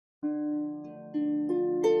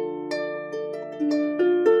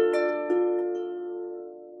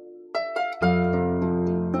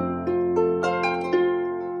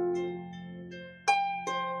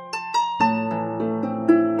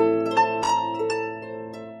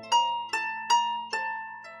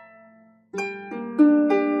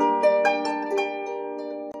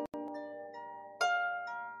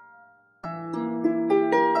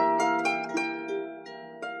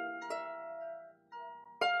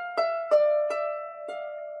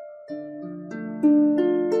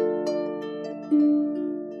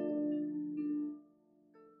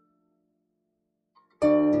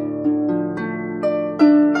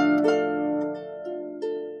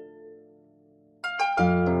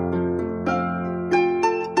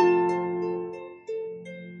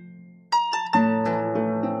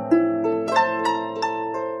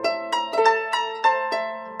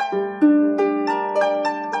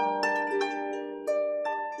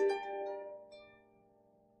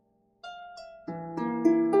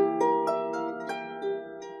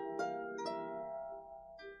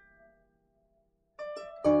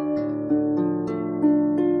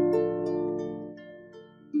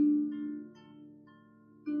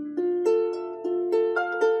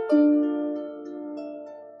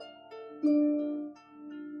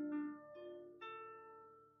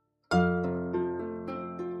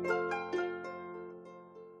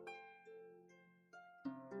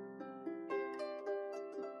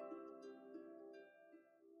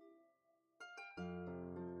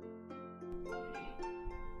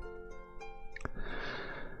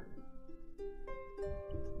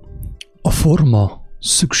A forma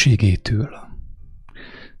szűkségétől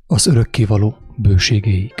az örökkévaló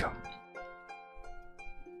bőségéig.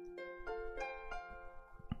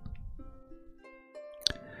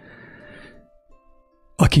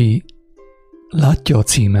 Aki látja a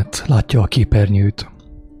címet, látja a képernyőt,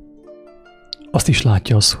 azt is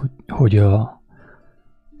látja azt, hogy a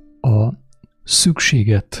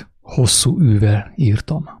szükséget hosszú űvel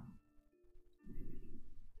írtam.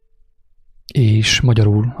 És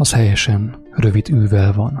magyarul az helyesen rövid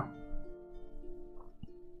űvel van.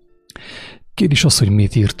 Kérdés az, hogy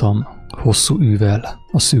miért írtam hosszú űvel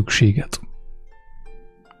a szükséget.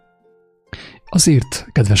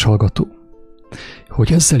 Azért, kedves hallgató,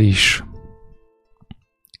 hogy ezzel is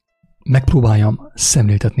megpróbáljam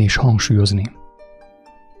szemléltetni és hangsúlyozni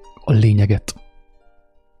a lényeget,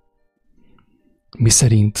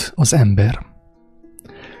 miszerint az ember,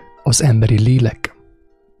 az emberi lélek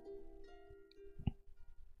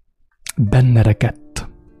benne rekedt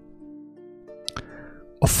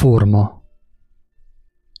a forma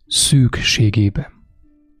szűkségébe,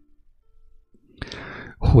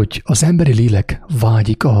 hogy az emberi lélek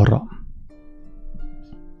vágyik arra,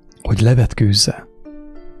 hogy levetkőzze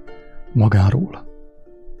magáról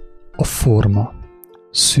a forma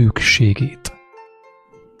szűkségét,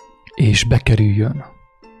 és bekerüljön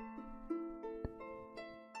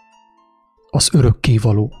az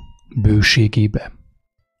örökkévaló bőségébe.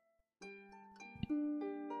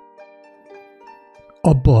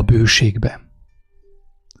 Abba a bőségbe,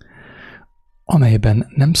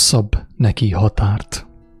 amelyben nem szab neki határt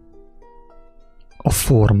a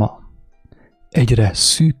forma egyre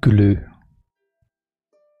szűkülő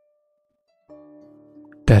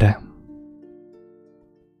tere.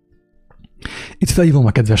 Itt felhívom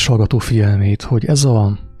a kedves hallgató figyelmét, hogy ez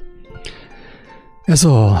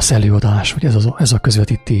az előadás, vagy ez a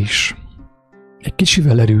közvetítés egy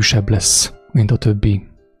kicsivel erősebb lesz, mint a többi.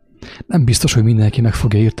 Nem biztos, hogy mindenki meg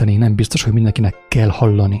fogja érteni, nem biztos, hogy mindenkinek kell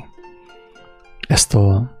hallani ezt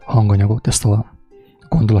a hanganyagot, ezt a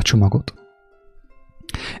gondolatcsomagot.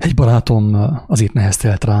 Egy barátom azért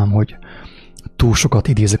neheztelt rám, hogy túl sokat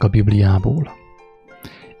idézek a Bibliából,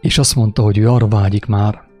 és azt mondta, hogy ő arra vágyik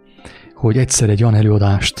már, hogy egyszer egy olyan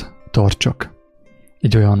előadást tartsak,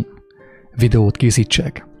 egy olyan videót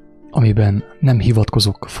készítsek, amiben nem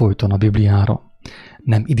hivatkozok folyton a Bibliára,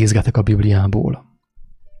 nem idézgetek a Bibliából.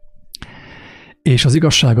 És az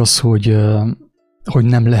igazság az, hogy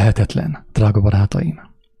nem lehetetlen, drága barátaim,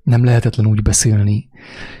 nem lehetetlen úgy beszélni,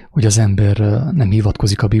 hogy az ember nem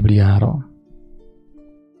hivatkozik a Bibliára.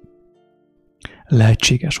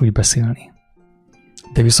 Lehetséges úgy beszélni.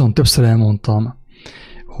 De viszont többször elmondtam,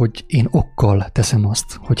 hogy én okkal teszem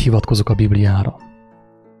azt, hogy hivatkozok a Bibliára.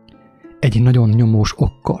 Egy nagyon nyomós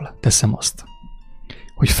okkal teszem azt,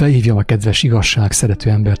 hogy felhívjam a kedves igazság szerető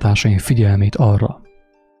embertársaim figyelmét arra,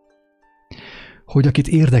 hogy akit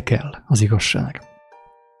érdekel az igazság,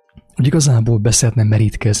 hogy igazából be szeretne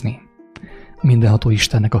merítkezni mindenható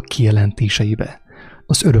Istennek a kijelentéseibe,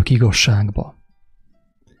 az örök igazságba.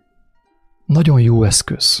 Nagyon jó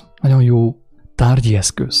eszköz, nagyon jó tárgyi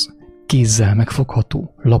eszköz, kézzel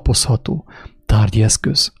megfogható, lapozható tárgyi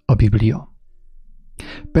eszköz a Biblia.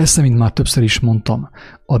 Persze, mint már többször is mondtam,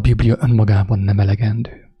 a Biblia önmagában nem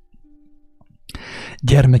elegendő.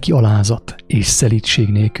 Gyermeki alázat és szelídség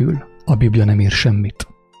nélkül a Biblia nem ér semmit.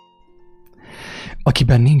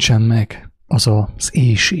 Akiben nincsen meg az az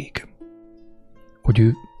éhség, hogy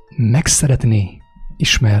ő meg szeretné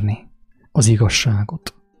ismerni az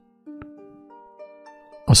igazságot,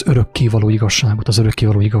 az örökkévaló igazságot, az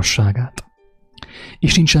örökkévaló igazságát,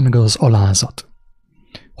 és nincsen meg az alázat,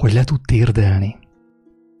 hogy le tud térdelni,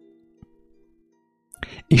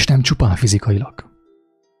 és nem csupán fizikailag,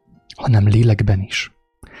 hanem lélekben is,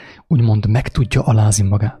 úgymond meg tudja alázni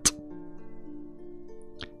magát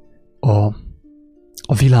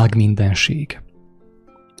a világ mindenség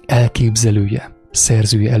elképzelője,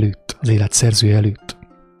 szerzője előtt, az élet szerzője előtt.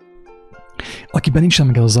 Akiben nincsen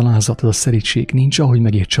meg az alázat, az a szelídség, nincs ahogy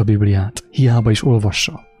megértse a Bibliát, hiába is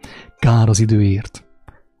olvassa, kár az időért,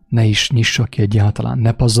 ne is nyissa ki egyáltalán,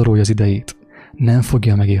 ne pazarolja az idejét, nem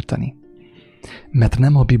fogja megérteni. Mert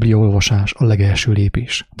nem a Biblia olvasás a legelső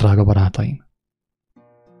lépés, drága barátaim.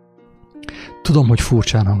 Tudom, hogy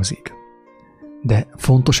furcsán hangzik, de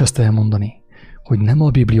fontos ezt elmondani, hogy nem a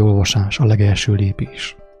Biblia olvasás a legelső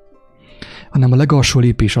lépés, hanem a legalsó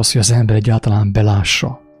lépés az, hogy az ember egyáltalán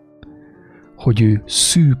belássa, hogy ő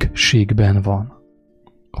szűkségben van,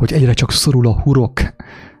 hogy egyre csak szorul a hurok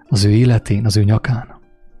az ő életén, az ő nyakán.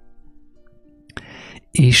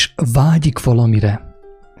 És vágyik valamire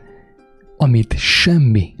amit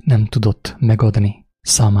semmi nem tudott megadni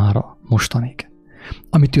számára mostanig.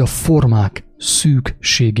 Amit ő a formák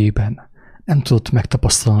szűkségében nem tudott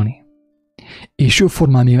megtapasztalni. És ő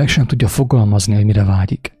formán még meg sem tudja fogalmazni, hogy mire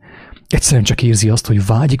vágyik. Egyszerűen csak érzi azt, hogy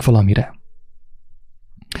vágyik valamire.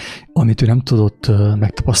 Amit ő nem tudott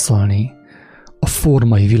megtapasztalni, a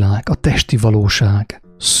formai világ, a testi valóság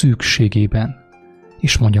szűkségében.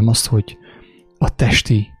 És mondjam azt, hogy a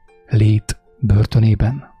testi lét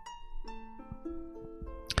börtönében.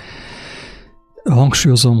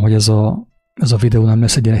 Hangsúlyozom, hogy ez a videó nem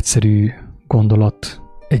lesz egy egyszerű gondolat,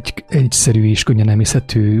 egy egyszerű és könnyen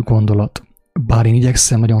emészhető gondolat. Bár én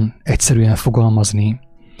igyekszem nagyon egyszerűen fogalmazni,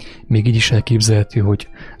 még így is elképzelhető, hogy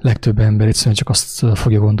legtöbb ember egyszerűen csak azt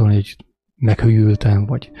fogja gondolni, hogy meghölyültem,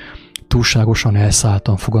 vagy túlságosan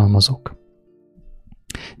elszálltan fogalmazok.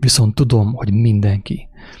 Viszont tudom, hogy mindenki,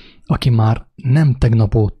 aki már nem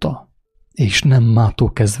tegnap óta, és nem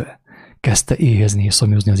mától kezdve kezdte éhezni és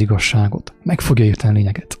szomjazni az igazságot, meg fogja érteni a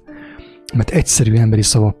lényeget. Mert egyszerű emberi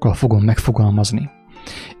szavakkal fogom megfogalmazni,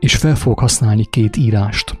 és fel fogok használni 2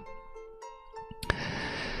 írást.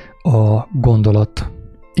 A gondolat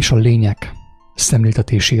és a lényeg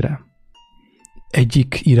szemléltetésére.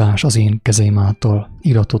 Egyik írás az én kezeim által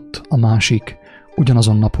íratott, a másik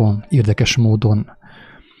ugyanazon napon érdekes módon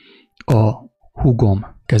a húgom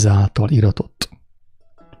keze által íratott.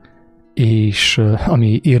 És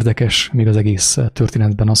ami érdekes még az egész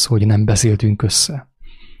történetben az, hogy nem beszéltünk össze.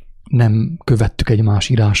 Nem követtük egymás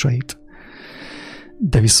írásait.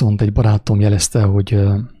 De viszont egy barátom jelezte,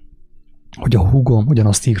 hogy a húgom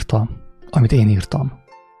ugyanazt írta, amit én írtam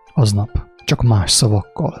aznap. Csak más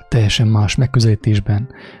szavakkal, teljesen más megközelítésben,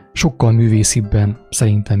 sokkal művészibben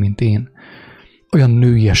szerintem, mint én. Olyan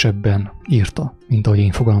nőiesebben írta, mint ahogy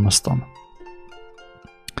én fogalmaztam.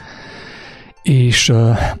 És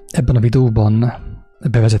ebben a videóban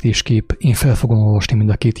bevezetésképp én fel fogom olvasni mind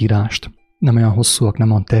a 2 írást. Nem olyan hosszúak, nem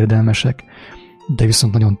olyan terjedelmesek, de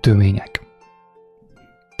viszont nagyon tömények.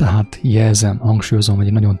 Tehát jelzem, hangsúlyozom, hogy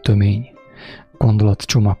egy nagyon tömény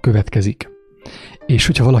gondolatcsomag következik. És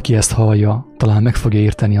hogyha valaki ezt hallja, talán meg fogja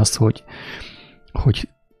érteni azt,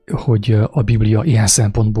 hogy a Biblia ilyen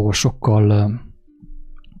szempontból sokkal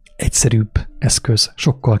egyszerűbb eszköz,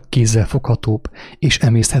 sokkal kézzelfoghatóbb és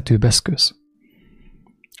emészthetőbb eszköz.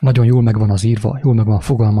 Nagyon jól meg van az írva, jól meg van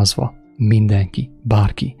fogalmazva mindenki,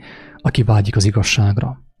 bárki, aki vágyik az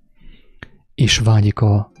igazságra, és vágyik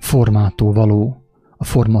a formától való, a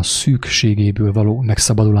forma szűkségéből való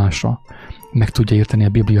megszabadulásra, meg tudja érteni a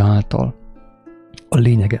Biblia által a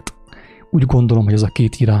lényeget. Úgy gondolom, hogy ez a 2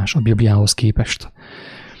 írás a Bibliához képest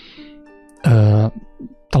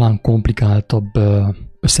talán komplikáltabb,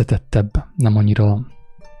 összetettebb, nem annyira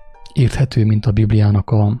érthető, mint a Bibliának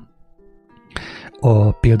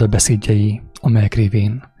a példabeszédjei, amelyek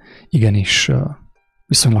révén igenis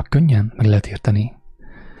viszonylag könnyen meg lehet érteni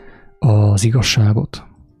az igazságot.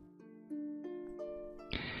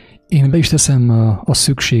 Én be is teszem a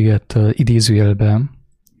szükséget idézőjelbe,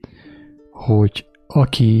 hogy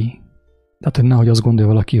tehát nehogy azt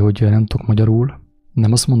gondolja valaki, hogy nem tudok magyarul,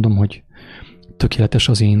 nem azt mondom, hogy tökéletes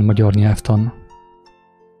az én magyar nyelvtan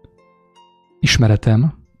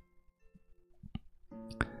ismeretem.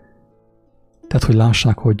 Tehát, hogy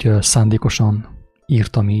lássák, hogy szándékosan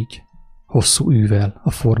írtam így, hosszú űvel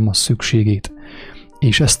a forma szükségét,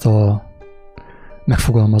 és ezt a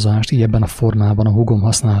megfogalmazást így ebben a formában a húgom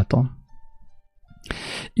használtam.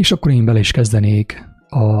 És akkor én bele is kezdenék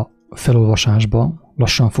a felolvasásba,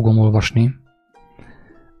 lassan fogom olvasni,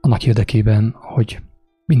 annak érdekében, hogy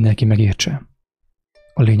mindenki megértse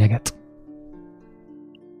a lényeget.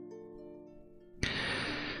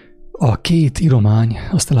 A 2 íromány,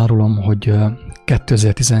 azt elárulom, hogy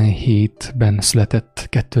 2017-ben született,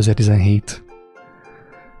 2017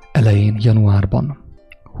 elején, januárban,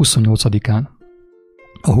 28-án.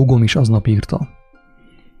 A húgom is aznap írta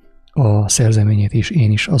a szerzeményét, és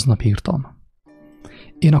én is aznap írtam.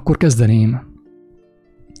 Én akkor kezdeném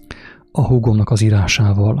a húgomnak az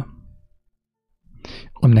írásával,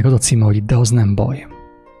 aminek az a címe, hogy de az nem baj.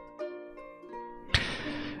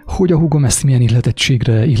 Hogy a húgom ezt milyen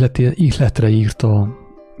ihletre írta,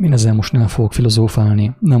 én ezzel most nem fogok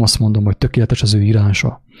filozófálni, nem azt mondom, hogy tökéletes az ő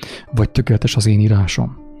írása, vagy tökéletes az én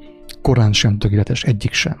írásom. Korán sem tökéletes,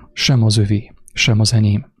 egyik sem, sem az övé, sem az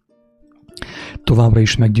enyém. Továbbra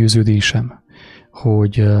is meggyőződésem,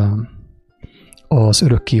 hogy az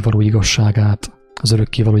örökkévaló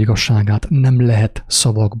igazságát nem lehet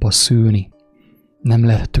szavakba szülni, nem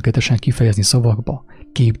lehet tökéletesen kifejezni szavakba,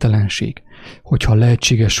 képtelenség. Hogyha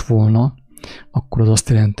lehetséges volna, akkor az azt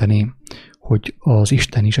jelenteni, hogy az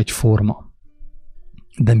Isten is egy forma.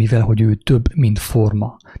 De mivel, hogy ő több, mint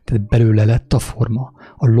forma, tehát belőle lett a forma,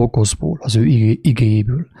 a logoszból, az ő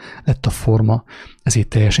igéjéből lett a forma, ezért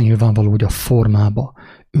teljesen nyilvánvaló, hogy a formába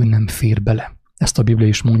ő nem fér bele. Ezt a Biblia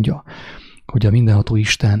is mondja, hogy a mindenható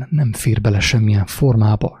Isten nem fér bele semmilyen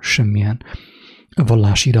formába, semmilyen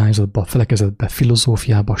vallási irányzatba, felekezetbe,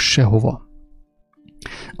 filozófiába, sehova.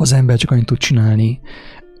 Az ember csak annyit tud csinálni,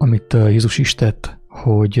 amit Jézus is tett,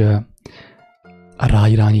 hogy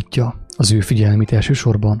ráirányítja az ő figyelmét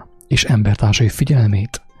elsősorban, és embertársai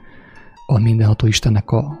figyelmét a mindenható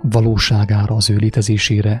Istennek a valóságára, az ő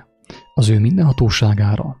létezésére, az ő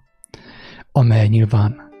mindenhatóságára, amely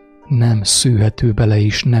nyilván nem szőhető bele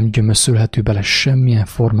és nem gyömöszölhető bele semmilyen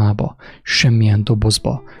formába, semmilyen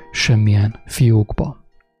dobozba, semmilyen fiókba.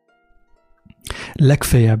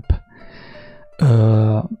 Legfeljebb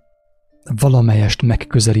valamelyest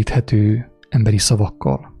megközelíthető emberi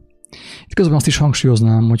szavakkal. Itt közben azt is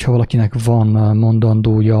hangsúlyoznám, hogy ha valakinek van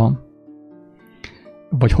mondandója,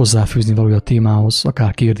 vagy hozzáfűzni valója a témához,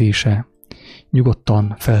 akár kérdése,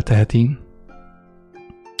 nyugodtan felteheti,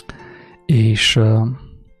 és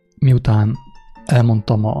miután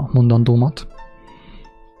elmondtam a mondandómat,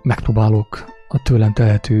 megpróbálok a tőlem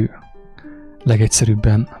telhető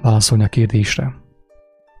legegyszerűbben válaszolni a kérdésre.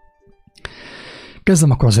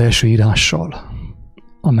 Kezdem akkor az első írással,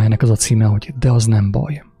 amelynek az a címe, hogy de az nem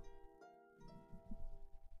baj.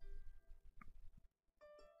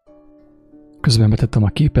 Közben betettem a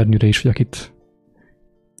képernyőre is, hogy akit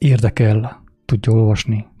érdekel, tudja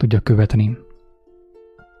olvasni, tudja követni.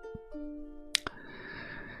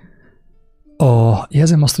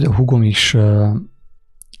 Jelzem azt, hogy a húgom is,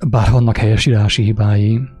 bár vannak helyesírási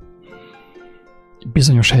hibái,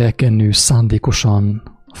 bizonyos helyeken ő szándékosan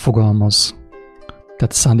fogalmaz,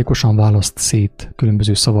 tehát szándékosan választ szét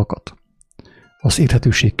különböző szavakat. Az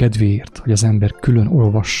érthetőség kedvéért, hogy az ember külön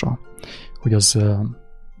olvassa, hogy az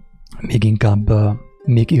még inkább,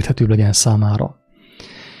 még érthetőbb legyen számára.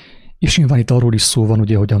 És nyilván itt arról is szó van,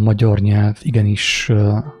 ugye, hogy a magyar nyelv igenis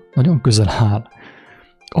nagyon közel áll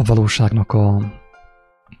a valóságnak a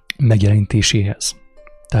megjelenítéséhez.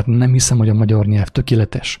 Tehát nem hiszem, hogy a magyar nyelv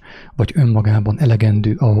tökéletes, vagy önmagában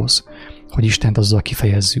elegendő ahhoz, hogy Istent azzal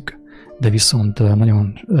kifejezzük. De viszont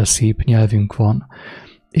nagyon szép nyelvünk van,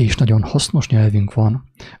 és nagyon hasznos nyelvünk van,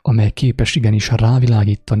 amely képes igenis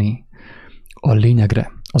rávilágítani a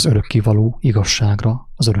lényegre, az örökkévaló igazságra,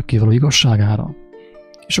 az örökkévaló igazságára.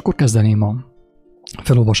 És akkor kezdeném a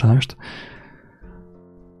felolvasást.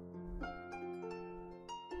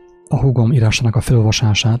 A húgom írásának a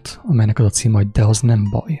felolvasását, amelynek az a címe, hogy de az nem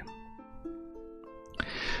baj.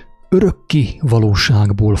 Örökké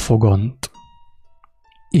valóságból fogant,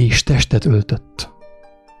 és testet öltött.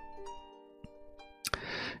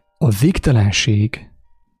 A végtelenség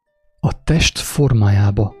a test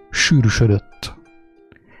formájába sűrűsödött,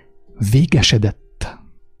 végesedett.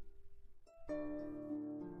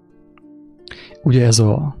 Ugye ez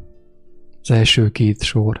az első két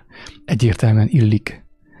sor egyértelműen illik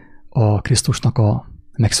a Krisztusnak a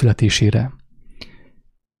megszületésére,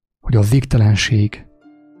 hogy a végtelenség,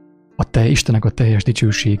 Istennek a teljes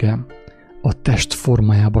dicsősége a test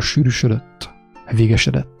formájába sűrűsödött,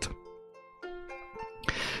 végesedett.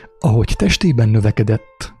 Ahogy testében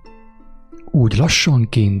növekedett, úgy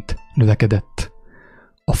lassanként növekedett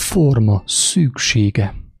a forma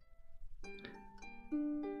szűksége,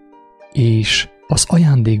 és az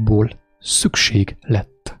ajándékból szükség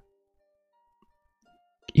lett.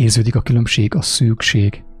 Érződik a különbség a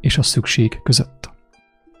szűkség és a szükség között.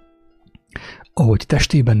 Ahogy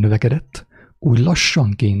testében növekedett, úgy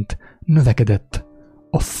lassanként növekedett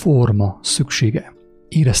a forma szüksége.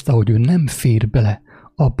 Érezte, hogy ő nem fér bele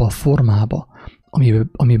abba a formába,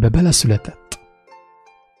 amibe beleszületett,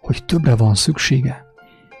 hogy többre van szüksége,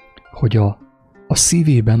 hogy a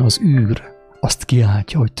szívében az űr azt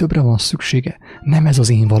kiáltja, hogy többre van szüksége. Nem ez az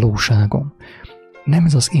én valóságom, nem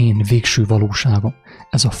ez az én végső valóságom,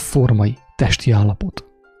 ez a formai, testi állapot.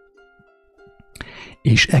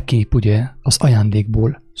 És ekképp ugye az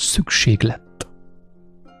ajándékból szükség lett.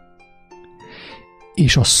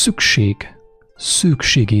 És a szükség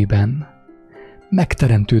szűkségében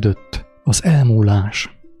megteremtődött az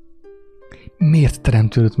elmúlás. Miért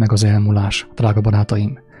teremtődött meg az elmúlás, drága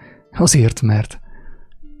barátaim? Azért, mert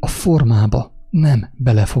a formába nem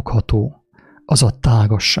belefogható az a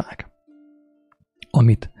tágasság,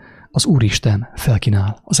 amit az Úristen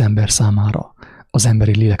felkínál az ember számára, az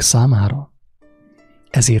emberi lélek számára.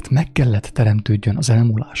 Ezért meg kellett teremtődjön az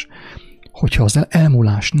elmúlás. Hogyha az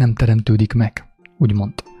elmúlás nem teremtődik meg,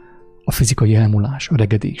 úgymond a fizikai elmúlás,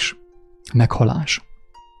 öregedés, meghalás,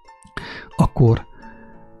 akkor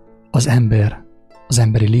az ember az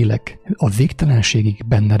emberi lélek a végtelenségig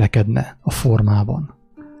benne rekedne a formában,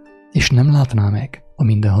 és nem látná meg a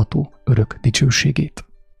mindenható örök dicsőségét.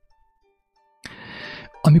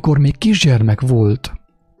 Amikor még kisgyermek volt,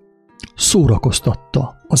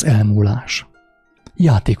 szórakoztatta az elmúlás.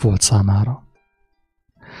 Játék volt számára.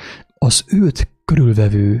 Az őt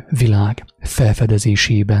körülvevő világ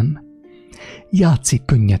felfedezésében játszik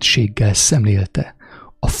könnyedséggel szemlélte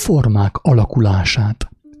a formák alakulását,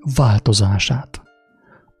 változását,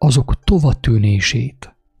 azok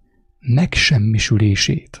tovatűnését,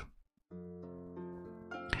 megsemmisülését.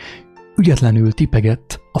 Ügyetlenül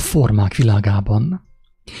tipegett a formák világában,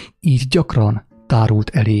 így gyakran tárult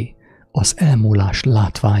elé az elmúlás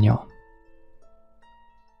látványa.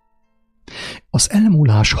 Az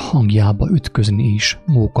elmúlás hangjába ütközni is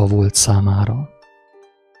móka volt számára.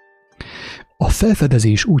 A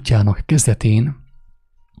felfedezés útjának kezdetén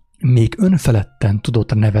még önfeledten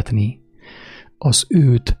tudott nevetni az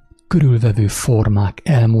őt körülvevő formák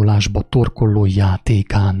elmúlásba torkolló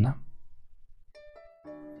játékán.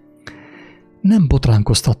 Nem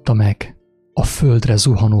botránkoztatta meg a földre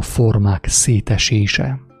zuhanó formák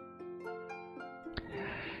szétesése.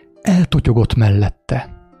 Eltotyogott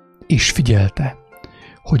mellette, és figyelte,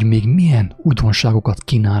 hogy még milyen újdonságokat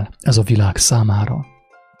kínál ez a világ számára.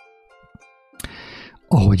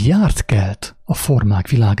 Ahogy járt kelt a formák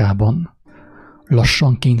világában,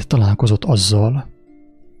 lassanként találkozott azzal,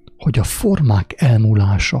 hogy a formák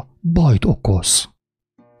elmúlása bajt okoz.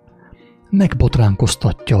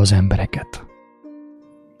 Megbotránkoztatja az embereket.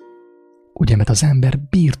 Ugye, mert az ember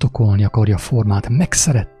birtokolni akarja a formát,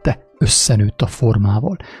 megszerette, összenőtt a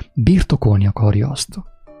formával, birtokolni akarja azt.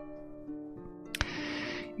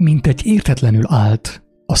 Mint egy értetlenül állt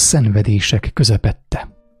a szenvedések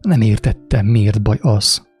közepette. Nem értette, miért baj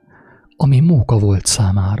az, ami móka volt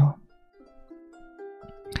számára.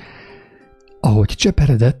 Ahogy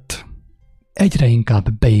cseperedett, egyre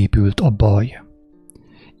inkább beépült a baj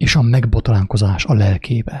és a megbotránkozás a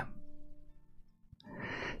lelkébe.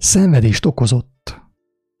 Szenvedést okozott,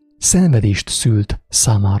 szenvedést szült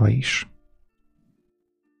számára is.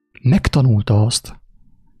 Megtanulta azt,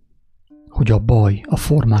 hogy a baj, a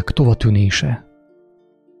formák tovatűnése,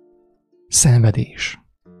 szenvedés.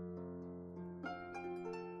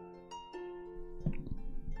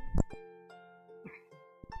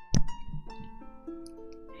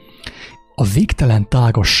 A végtelen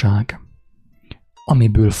tágasság,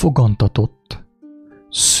 amiből fogantatott,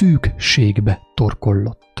 szűkségbe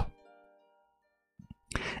torkollott.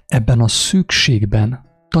 Ebben a szűkségben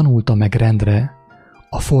tanulta meg rendre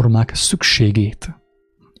a formák szükségét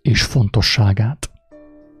és fontosságát.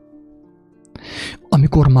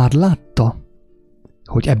 Amikor már látta,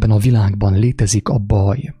 hogy ebben a világban létezik a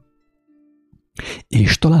baj,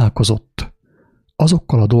 és találkozott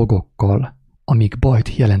azokkal a dolgokkal, amik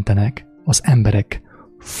bajt jelentenek az emberek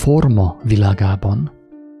forma világában,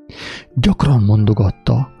 gyakran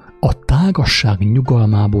mondogatta a tágasság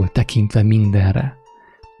nyugalmából tekintve mindenre,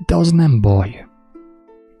 de az nem baj.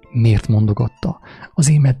 Miért mondogatta?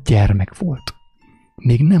 Azért, mert gyermek volt.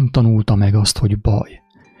 Még nem tanulta meg azt, hogy baj.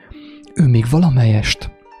 Ő még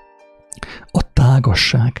valamelyest a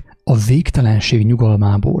tágasság, a végtelenség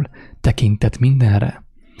nyugalmából tekintett mindenre.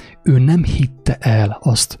 Ő nem hitte el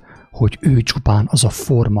azt, hogy ő csupán az a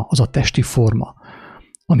forma, az a testi forma,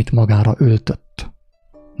 amit magára öltött.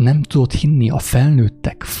 Nem tudott hinni a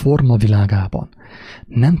felnőttek formavilágában.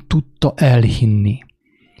 Nem tudta elhinni,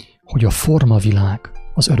 hogy a formavilág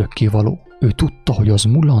az örökkévaló. Ő tudta, hogy az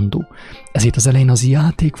mulandó, ezért az elején az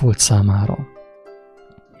játék volt számára.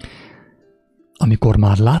 Amikor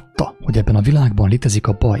már látta, hogy ebben a világban létezik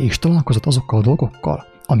a baj, és találkozott azokkal a dolgokkal,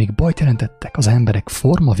 amik bajt jelentettek az emberek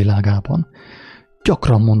formavilágában,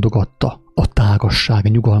 gyakran mondogatta a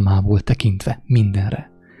tágasság nyugalmából tekintve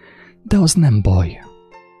mindenre. De az nem baj.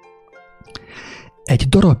 Egy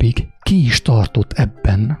darabig ki is tartott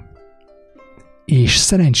ebben, és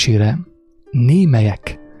szerencsére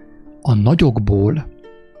némelyek a nagyokból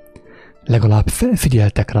legalább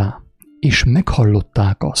felfigyeltek rá, és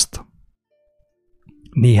meghallották azt.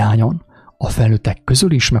 Néhányan a felnőttek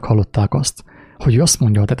közül is meghallották azt, hogy ő azt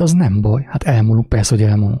mondja, tehát az nem baj, hát elmúlunk, persze, hogy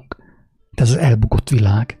elmúlunk. De ez az elbukott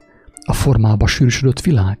világ, a formába sűrűsödött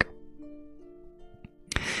világ.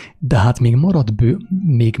 De hát még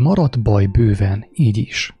maradt baj bőven, így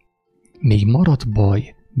is. Még maradt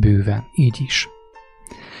baj bőven, így is.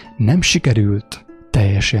 Nem sikerült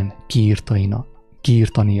teljesen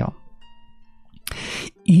kiírtania.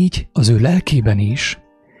 Így az ő lelkében is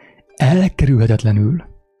elkerülhetetlenül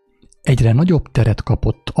egyre nagyobb teret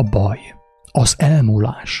kapott a baj, az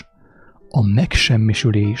elmúlás, a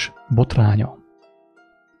megsemmisülés botránya.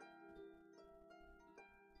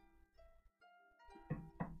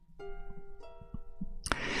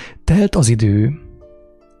 Telt az idő,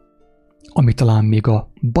 ami talán még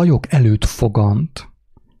a bajok előtt fogant.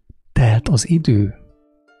 Telt az idő.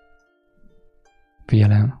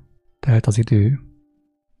 Figyelem, telt az idő,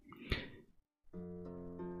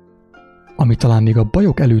 ami talán még a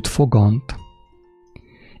bajok előtt fogant,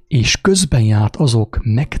 és közben járt azok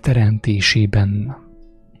megteremtésében.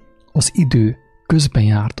 Az idő közben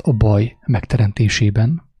járt a baj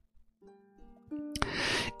megteremtésében.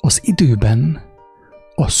 Az időben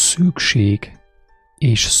a szűkség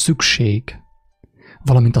és szükség,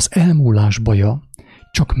 valamint az elmúlás baja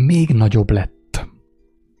csak még nagyobb lett.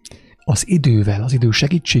 Az idővel, az idő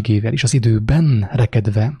segítségével és az időben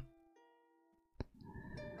rekedve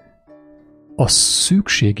a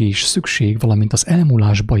szűkség és szükség, valamint az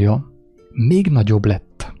elmúlás baja még nagyobb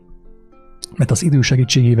lett, mert az idő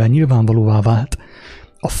segítségével nyilvánvalóvá vált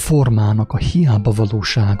a formának a hiába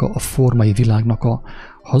valósága, a formai világnak a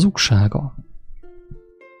hazugsága,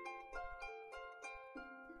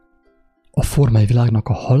 a formai világnak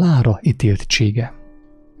a halálra ítéltsége.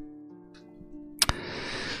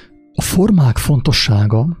 A formák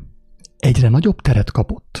fontossága egyre nagyobb teret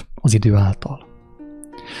kapott az idő által.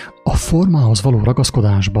 A formához való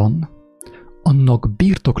ragaszkodásban, annak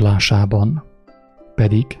birtoklásában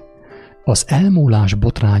pedig az elmúlás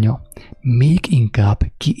botránya még inkább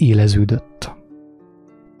kiéleződött.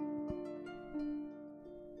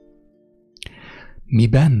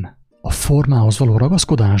 Miben? A formához való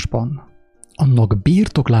ragaszkodásban, annak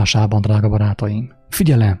birtoklásában, drága barátaim.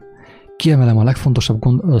 Figyelem, kiemelem a legfontosabb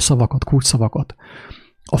szavakat, kulcsszavakat.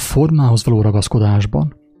 A formához való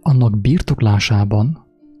ragaszkodásban, annak birtoklásában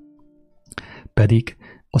pedig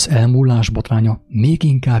az elmúlás botránya még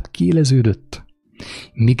inkább kiéleződött,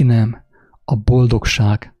 míg nem a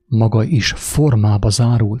boldogság maga is formába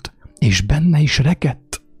zárult, és benne is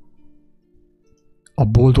rekedt. A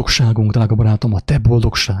boldogságunk, drága barátom, a te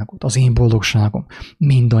boldogságod, az én boldogságom,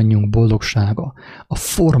 mindannyiunk boldogsága a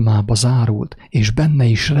formába zárult, és benne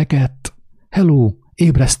is rekedt. Hello,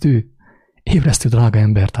 ébresztő, ébresztő, drága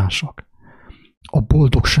embertársak! A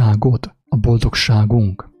boldogságod, a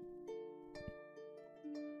boldogságunk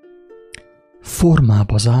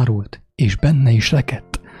formába zárult, és benne is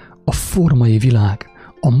rekedt. A formai világ,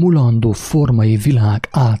 a mulandó formai világ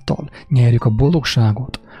által nyerjük a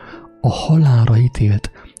boldogságot, a halálra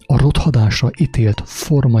ítélt, a rothadásra ítélt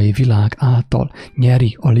formai világ által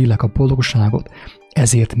nyeri a lélek a boldogságot.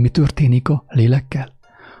 Ezért mi történik a lélekkel?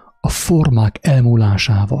 A formák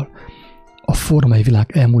elmúlásával, a formai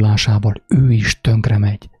világ elmúlásával ő is tönkre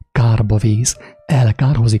megy, kárba vész,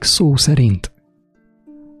 elkárhozik szó szerint.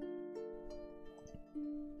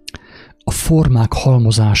 A formák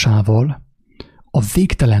halmozásával a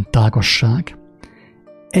végtelen tágasság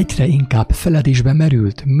egyre inkább feledésbe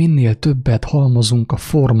merült, minél többet halmozunk a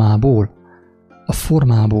formából,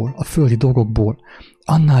 a földi dolgokból,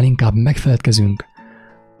 annál inkább megfeledkezünk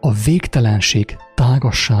a végtelenség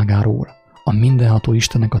tágasságáról, a mindenható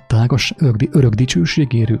Istennek a örök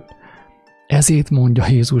dicsőségéről. Ezért mondja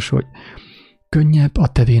Jézus, hogy könnyebb a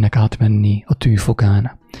tevének átmenni a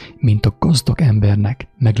tűfokán, mint a gazdag embernek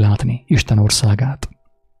meglátni Isten országát.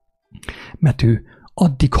 Mert ő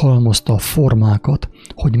addig halmozta a formákat,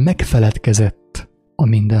 hogy megfeledkezett a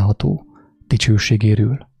mindenható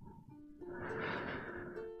dicsőségéről.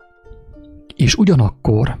 És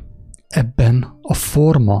ugyanakkor ebben a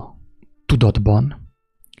forma tudatban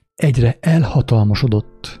egyre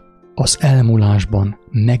elhatalmasodott az elmúlásban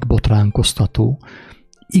megbotránkoztató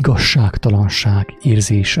igazságtalanság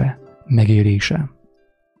érzése, megélése.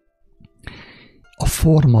 A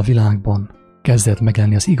forma világban kezdett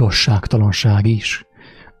megjelenni az igazságtalanság is,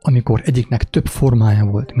 amikor egyiknek több formája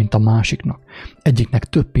volt, mint a másiknak, egyiknek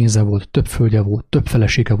több pénze volt, több földje volt, több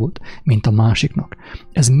felesége volt, mint a másiknak.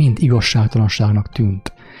 Ez mind igazságtalanságnak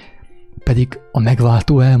tűnt. Pedig a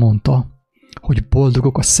megváltó elmondta, hogy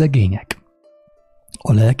boldogok a szegények,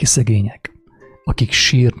 a lelki szegények, akik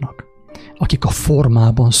sírnak, akik a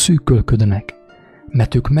formában szűkölködnek,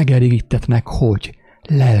 mert ők megelégítetnek, hogy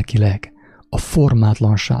lelkileg a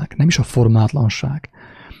formátlanság, nem is a formátlanság,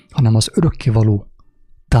 hanem az örökkévaló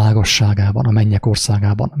tágasságában, a mennyek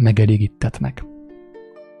országában megelégítetnek.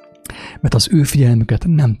 Mert az ő figyelmüket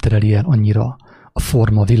nem tereli el annyira a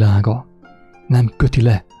forma világa, nem köti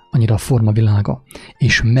le annyira a forma világa,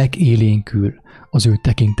 és megélénkül az ő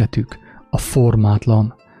tekintetük a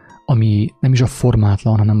formátlan, ami nem is a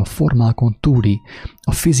formátlan, hanem a formákon túli,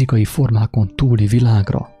 a fizikai formákon túli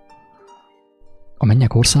világra, a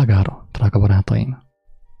mennyek országára, drága barátaim.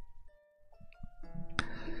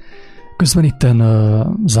 Közben itten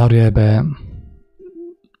zárójelbe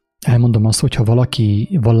elmondom azt, hogyha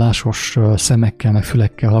valaki vallásos szemekkel, meg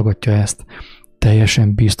fülekkel hallgatja ezt,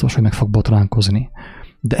 teljesen biztos, hogy meg fog botránkozni.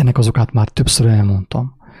 De ennek az okát már többször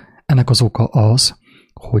elmondtam. Ennek az oka az,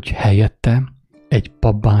 hogy helyette egy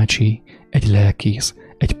papbácsi, egy lelkész,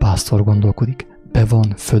 egy pásztor gondolkodik. Be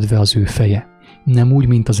van födve az ő feje. Nem úgy,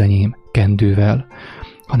 mint az enyém, kendővel,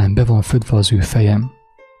 hanem be van födve az ő fejem.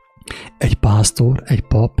 Egy pásztor, egy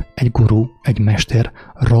pap, egy guru, egy mester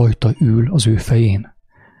rajta ül az ő fején.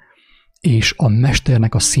 És a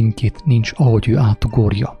mesternek a szintjét nincs, ahogy ő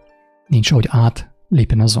átugorja. Nincs, ahogy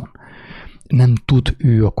átlépjen azon. Nem tud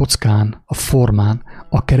ő a kockán, a formán,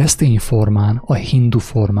 a keresztény formán, a hindu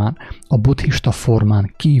formán, a buddhista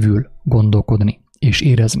formán kívül gondolkodni és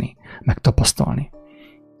érezni, meg tapasztalni.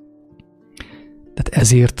 Tehát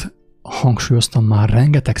ezért hangsúlyoztam már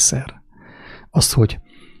rengetegszer azt, hogy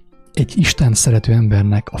egy Isten szerető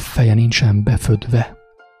embernek a feje nincsen befödve.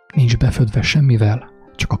 Nincs befödve semmivel,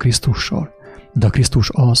 csak a Krisztussal. De a Krisztus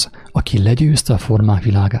az, aki legyőzte a formák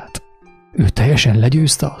világát. Ő teljesen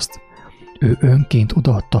legyőzte azt. Ő önként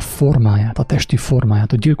odaadta formáját, a testi formáját,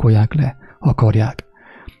 hogy gyilkolják le, ha akarják.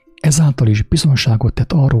 Ezáltal is bizonságot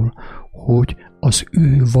tett arról, hogy az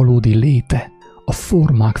ő valódi léte a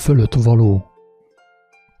formák fölött való.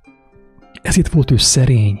 Ezért volt ő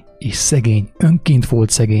szerény és szegény, önként volt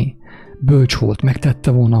szegény, bölcs volt,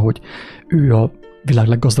 megtette volna, hogy ő a világ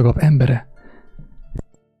leggazdagabb embere.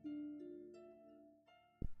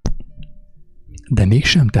 De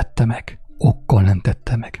mégsem tette meg, okkal nem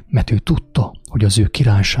tette meg, mert ő tudta, hogy az ő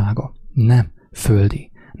királysága nem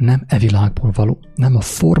földi, nem e világból való, nem a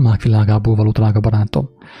formák világából való, drága barátom.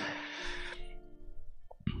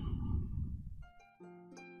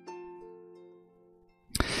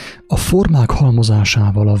 A formák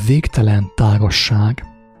halmozásával a végtelen tágasság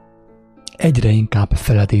egyre inkább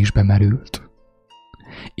feledésbe merült.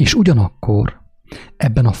 És ugyanakkor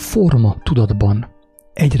ebben a forma tudatban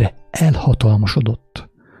egyre elhatalmasodott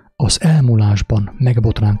az elmúlásban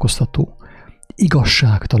megbotránkoztató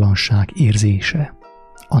igazságtalanság érzése,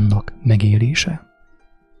 annak megélése.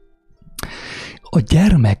 A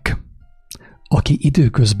gyermek, aki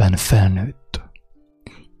időközben felnőtt,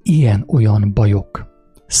 ilyen-olyan bajok,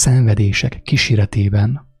 szenvedések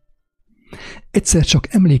kíséretében egyszer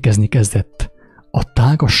csak emlékezni kezdett a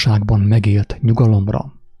tágasságban megélt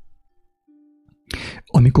nyugalomra.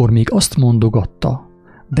 Amikor még azt mondogatta,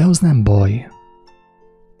 de az nem baj.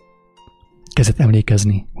 Kezdett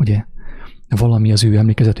emlékezni, ugye? Valami az ő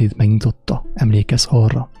emlékezetét megnyitotta. Emlékezz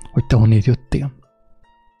arra, hogy te honnét jöttél.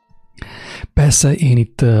 Persze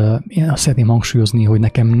én azt szeretném hangsúlyozni, hogy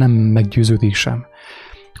nekem nem meggyőződésem,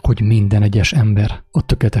 hogy minden egyes ember a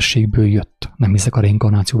tökéletességből jött. Nem hiszek a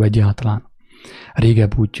reinkarnációba egyáltalán.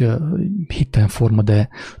 Régebb úgy hittem forma, de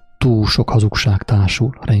túl sok hazugság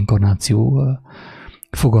társul a reinkarnáció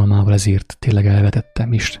fogalmával, ezért tényleg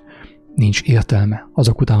elvetettem is. Nincs értelme.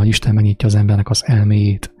 Azok után, hogy Isten megnyitja az embernek az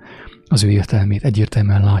elméjét, az ő értelmét,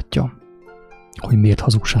 egyértelműen látja, hogy miért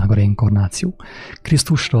hazugság a reinkarnáció.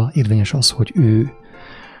 Krisztusra érvényes az, hogy ő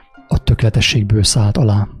a tökéletességből szállt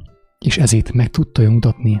alá, és ezért meg tudta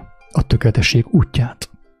mutatni a tökéletesség útját.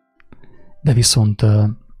 De viszont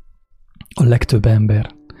a legtöbb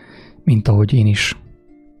ember, mint ahogy én is,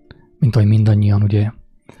 mint ahogy mindannyian, ugye,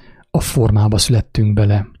 a formába születtünk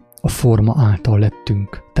bele, a forma által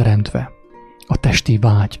lettünk teremtve. A testi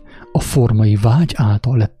vágy, a formai vágy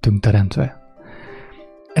által lettünk teremtve.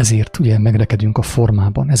 Ezért ugye megrekedünk a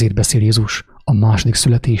formában, ezért beszél Jézus a második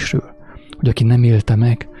születésről, hogy aki nem élte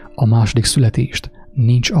meg a második születést,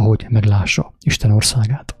 nincs ahogy meglássa Isten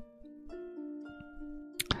országát.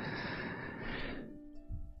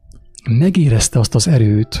 Megérezte azt az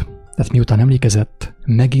erőt, tehát miután emlékezett,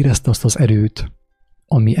 megérezte azt az erőt,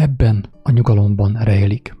 ami ebben a nyugalomban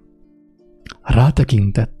rejlik.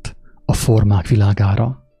 Rátekintett a formák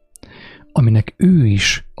világára, aminek ő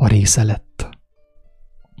is a része lett,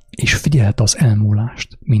 és figyelte az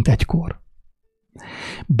elmúlást, mint egykor.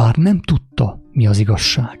 Bár nem tudta, mi az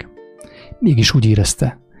igazság, mégis úgy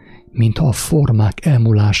érezte, mintha a formák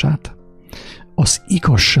elmúlását az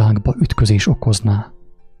igazságba ütközés okozná.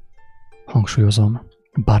 Hangsúlyozom,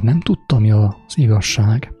 bár nem tudta, mi az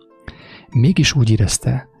igazság, mégis úgy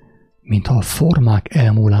érezte, mintha a formák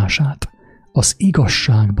elmúlását az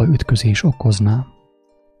igazságba ütközés okozná.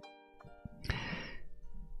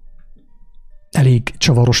 Elég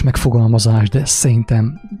csavaros megfogalmazás, de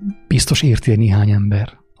szerintem biztos érti néhány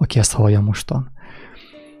ember, aki ezt hallja mostan,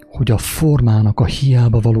 hogy a formának a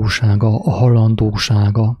hiába valósága, a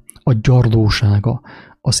halandósága, a gyarlósága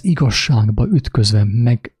az igazságba ütközve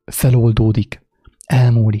meg feloldódik,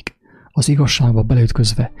 elmúlik. Az igazságba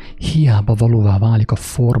beleütközve hiába valóvá válik a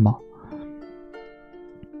forma.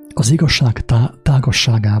 Az igazság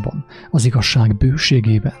tágasságában, az igazság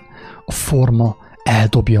bőségében, a forma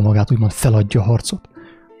eldobja magát, úgymond feladja a harcot.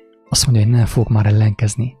 Azt mondja, hogy nem fogok már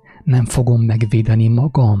ellenkezni, nem fogom megvédeni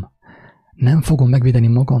magam. Nem fogom megvédeni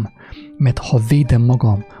magam, mert ha védem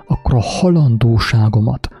magam, akkor a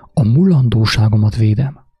halandóságomat, a mulandóságomat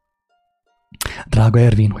védem. Drága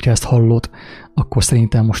Ervin, hogyha ezt hallod, akkor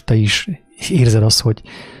szerintem most te is érzed azt,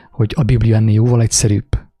 hogy a Biblia ennél jóval egyszerűbb.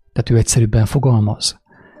 Tehát ő egyszerűbben fogalmaz.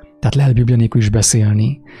 Tehát lehet Biblia nélkül is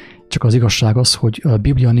beszélni, csak az igazság az, hogy a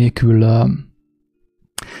Biblia nélkül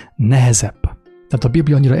nehezebb. Tehát a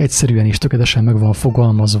Biblia annyira egyszerűen és tökéletesen meg van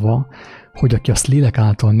fogalmazva, hogy aki azt lélek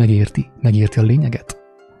által megérti a lényeget.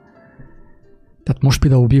 Tehát most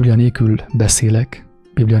például Biblia nélkül beszélek,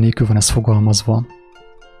 Biblia nélkül van ez fogalmazva,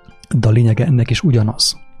 de a lényege ennek is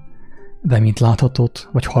ugyanaz. De mint láthatod,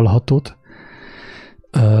 vagy hallhatod,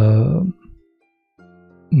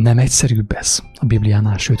 nem egyszerűbb ez a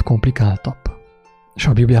Bibliánál, sőt komplikáltabb. És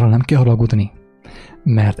a Bibliára nem kell haragudni,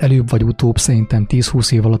 mert előbb vagy utóbb szerintem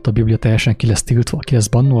 10-20 év alatt a Biblia teljesen ki lesz tiltva, ki lesz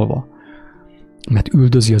bannolva, mert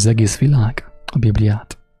üldözi az egész világ a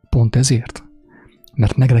Bibliát. Pont ezért.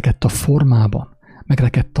 Mert megrekedt a formában,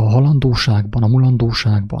 megrekedt a halandóságban, a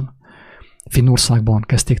mulandóságban. Finnországban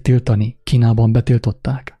kezdték tiltani, Kínában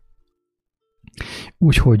betiltották.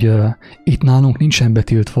 Úgyhogy itt nálunk nincsen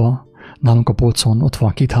betiltva, nálunk a polcon ott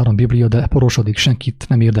van 2-3 Biblia, de porosodik, senkit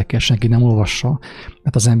nem érdekel, senki nem olvassa,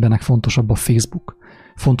 mert az embernek fontosabb a Facebook,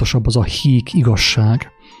 fontosabb az a híg igazság,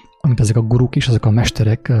 amit ezek a guruk és ezek a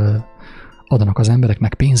mesterek adnak az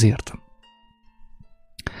embereknek pénzért.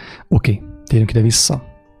 Oké, térjünk ide vissza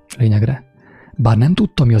lényegre. Bár nem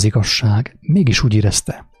tudta, mi az igazság, mégis úgy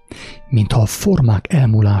érezte, mintha a formák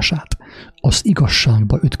elmúlását az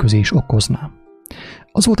igazságba ütközés okozná.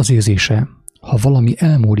 Az volt az érzése, ha valami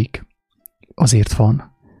elmúlik, azért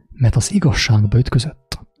van, mert az igazságba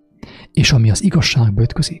ütközött. És ami az igazságba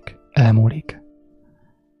ütközik, elmúlik.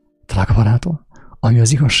 Drága barátom, ami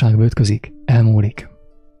az igazságba ütközik, elmúlik.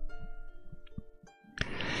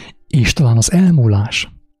 És talán az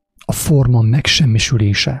elmúlás, a forma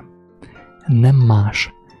megsemmisülése nem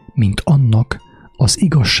más, mint annak az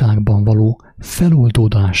igazságban való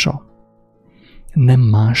feloldódása. Nem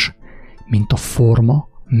más, mint a forma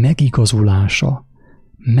megigazulása,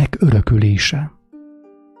 megörökülése.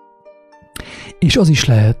 És az is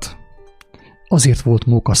lehet, azért volt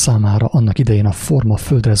Móka számára annak idején a forma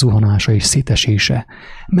földre zuhanása és szétesése,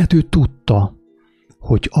 mert ő tudta,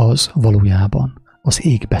 hogy az valójában az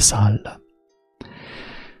égbe száll.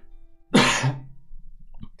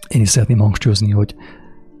 Én is szeretném hangsúlyozni, hogy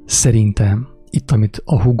szerintem itt, amit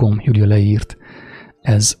a húgom Júlia leírt,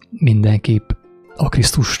 ez mindenképp a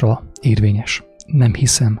Krisztusra érvényes. Nem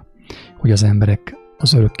hiszem, hogy az emberek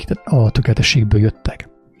a tökéletességből jöttek.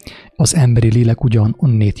 Az emberi lélek ugyan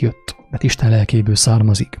onnét jött, mert Isten lelkéből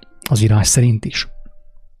származik, az írás szerint is.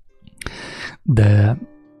 De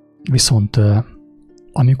viszont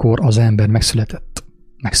amikor az ember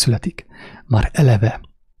megszületik, már eleve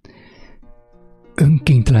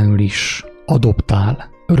önkéntelenül is adoptál,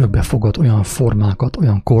 örökbe fogad olyan formákat,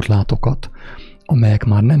 olyan korlátokat, amelyek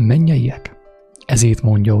már nem mennyeiek. Ezért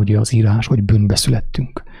mondja ugye az írás, hogy bűnbe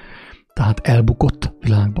születtünk. Tehát elbukott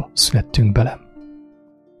világba születtünk bele.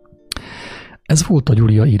 Ez volt a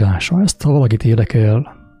Júlia írása. Ezt, ha valakit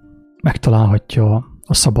érdekel, megtalálhatja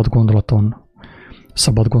a Szabad Gondolaton,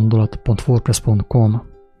 szabadgondolat.wordpress.com.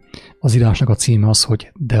 Az írásnak a címe az,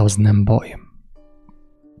 hogy de az nem baj.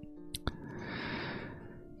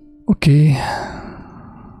 Oké.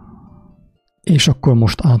 És akkor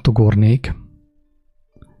most átugornék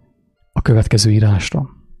a következő írásra,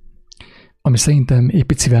 ami szerintem egy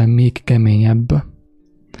picivel még keményebb,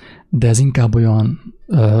 de ez inkább olyan,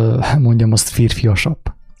 mondjam azt, férfiasabb,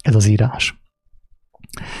 ez az írás.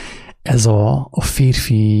 Ez a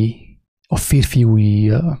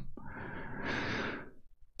férfiúi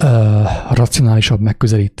racionálisabb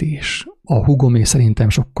megközelítés. A húgomé szerintem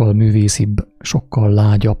sokkal művészibb, sokkal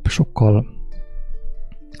lágyabb, sokkal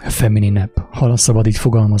femininebb, ha szabad így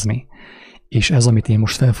fogalmazni. És ez, amit én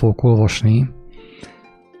most fel fogok olvasni,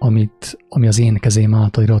 ami az én kezém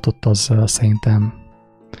által iratott, az szerintem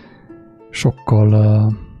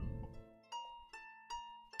sokkal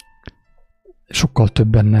több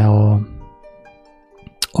benne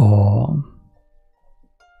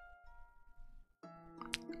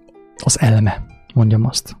az elme, mondjam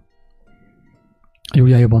azt. A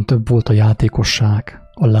Júliájában több volt a játékosság,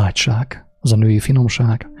 a lágyság, az a női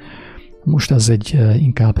finomság. Most ez egy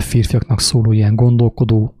inkább férfiaknak szóló, ilyen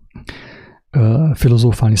gondolkodó,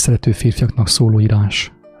 filozófálni szerető férfiaknak szóló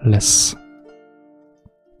írás lesz.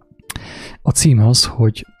 A címe az,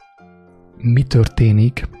 hogy mi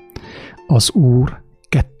történik az Úr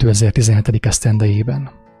 2017. esztendejében.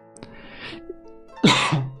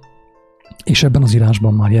 És ebben az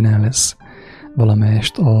írásban már jelen lesz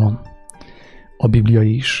valamelyest a Biblia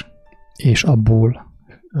is, és abból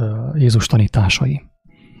Jézus tanításai,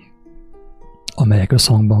 amelyek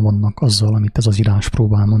összhangban vannak azzal, amit ez az írás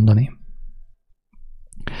próbál mondani.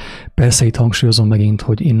 Persze itt hangsúlyozom megint,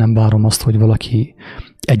 hogy én nem várom azt, hogy valaki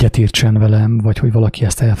egyetértsen velem, vagy hogy valaki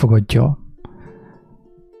ezt elfogadja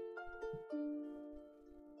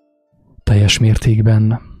teljes mértékben.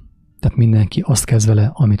 Tehát mindenki azt kezd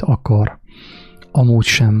vele, amit akar. Amúgy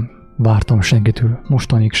sem vártam senkitől,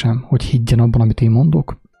 mostanig sem, hogy higgyen abban, amit én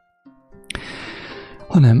mondok,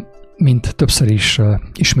 hanem, mint többször is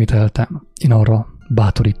ismételtem, én arra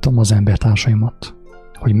bátorítom az embertársaimat,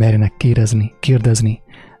 hogy merjenek kérdezni,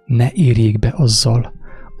 ne érjék be azzal,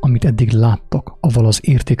 amit eddig láttak, avval az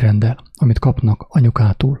értékrenddel, amit kapnak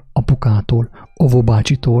anyukától, apukától,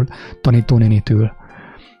 óvóbácsitól, tanítónénitől,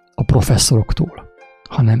 a professzoroktól,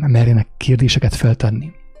 hanem merjenek kérdéseket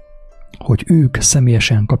feltenni, hogy ők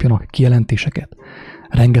személyesen kapjanak kijelentéseket.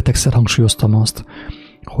 Rengetegszer hangsúlyoztam azt,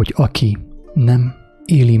 hogy aki nem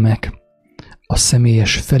éli meg a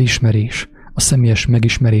személyes felismerés, a személyes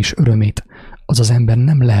megismerés örömét, az az ember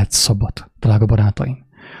nem lehet szabad, drága barátaim.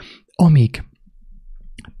 Amíg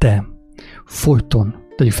te folyton,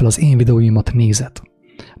 tegyük fel az én videóimat nézed,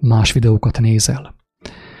 más videókat nézel,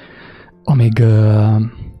 amíg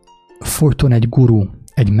folyton egy guru,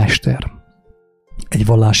 egy mester, egy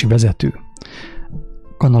vallási vezető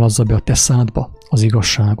kanalazza be a te szádba az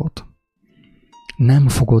igazságot, nem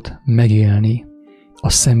fogod megélni a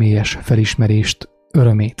személyes felismerést,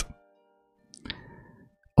 örömét.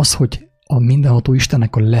 Az, hogy a mindenható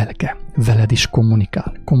Istennek a lelke veled is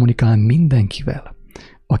kommunikál mindenkivel,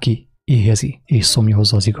 aki éhezi és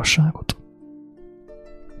szomjazza az igazságot.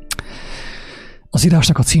 Az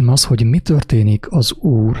írásnak a címe az, hogy mi történik az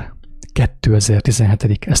Úr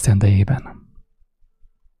 2017. esztendejében.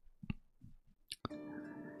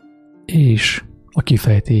 És a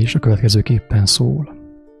kifejtés a következőképpen szól.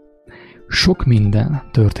 Sok minden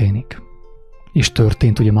történik, és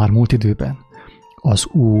történt ugye már múlt időben az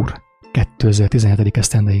Úr 2017.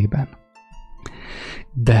 esztendejében.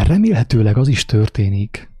 De remélhetőleg az is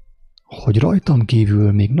történik, hogy rajtam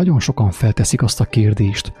kívül még nagyon sokan felteszik azt a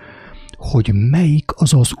kérdést, hogy melyik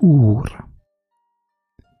az az Úr,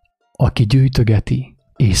 aki gyűjtögeti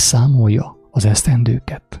és számolja az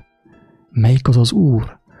esztendőket. Melyik az az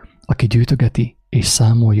Úr, aki gyűjtögeti és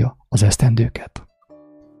számolja az esztendőket.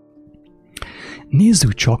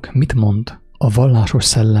 Nézzük csak, mit mond a vallásos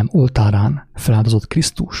szellem oltárán feláldozott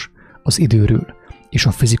Krisztus az időről és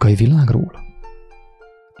a fizikai világról.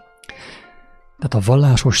 Tehát a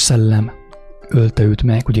vallásos szellem ölte őt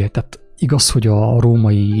meg, ugye, tehát igaz, hogy a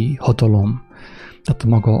római hatalom, tehát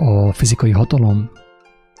maga a fizikai hatalom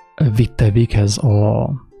vitte véghez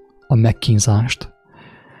a megkínzást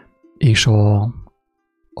és a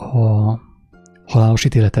halálos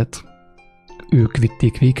ítéletet, ők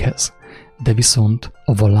vitték véghez, de viszont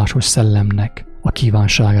a vallásos szellemnek a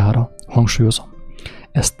kívánságára, hangsúlyozom.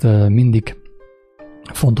 Ezt mindig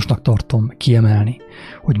fontosnak tartom kiemelni,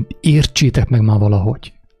 hogy értsétek meg már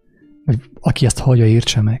valahogy, vagy aki ezt hallja,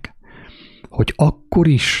 értse meg, hogy akkor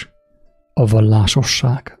is a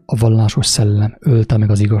vallásosság, a vallásos szellem ölte meg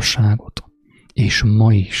az igazságot, és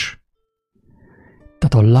ma is.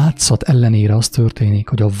 Tehát a látszat ellenére az történik,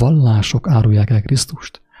 hogy a vallások árulják el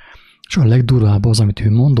Krisztust, és a legdurvább az, amit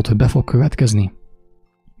ő mondott, hogy be fog következni,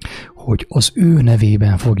 hogy az ő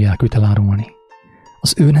nevében fogják őt elárulni.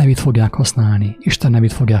 Az ő nevét fogják használni, Isten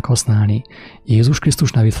nevét fogják használni, Jézus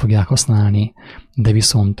Krisztus nevét fogják használni, de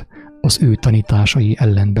viszont az ő tanításai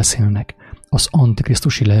ellen beszélnek, az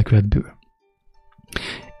antikrisztusi lelkületből.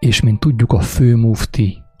 És mint tudjuk, a fő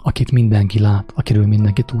mufti, akit mindenki lát, akiről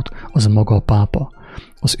mindenki tud, az maga a pápa.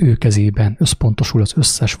 Az ő kezében összpontosul az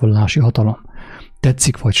összes vallási hatalom.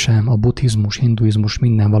 Tetszik vagy sem, a buddhizmus, hinduizmus,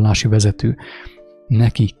 minden vallási vezető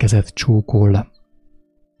neki kezet csókol.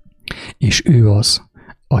 És ő az,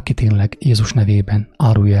 aki tényleg Jézus nevében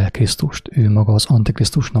árulja el Krisztust. Ő maga az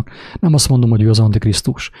antikrisztusnak. Nem azt mondom, hogy ő az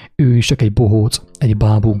antikrisztus. Ő is csak egy bohóc, egy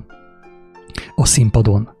bábú a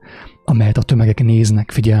színpadon, amelyet a tömegek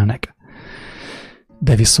néznek, figyelnek.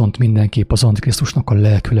 De viszont mindenképp az antikrisztusnak a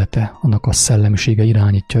lelkülete, annak a szellemisége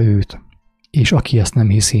irányítja őt. És aki ezt nem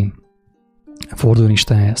hiszi, forduljon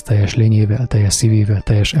Istenhez teljes lényével, teljes szívével,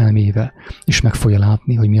 teljes elmével, és meg fogja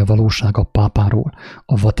látni, hogy mi a valóság a pápáról,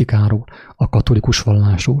 a Vatikánról, a katolikus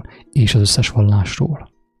vallásról és az összes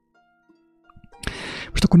vallásról.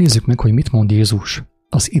 Most akkor nézzük meg, hogy mit mond Jézus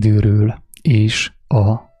az időről és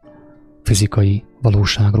a fizikai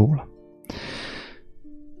valóságról.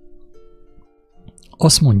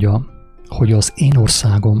 Azt mondja, hogy az én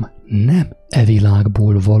országom nem e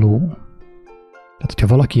világból való. Tehát,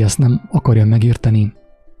 hogyha valaki ezt nem akarja megérteni,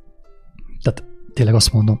 tehát tényleg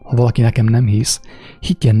azt mondom, ha valaki nekem nem hisz,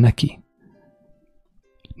 higgyen neki.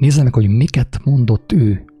 Nézze meg, hogy miket mondott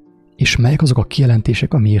ő, és melyek azok a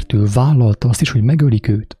kijelentések, amiért ő vállalta azt is, hogy megölik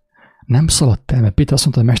őt. Nem szaladt el, mert Péter azt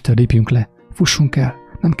mondta, hogy mester, lépjünk le, fussunk el,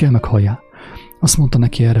 nem kell meghalljál. Azt mondta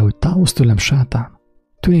neki erre, hogy távozz tőlem, sátán,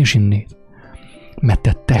 törés innét, mert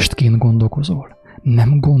te testként gondolkozol,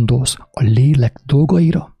 nem gondolsz a lélek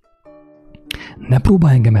dolgaira. Ne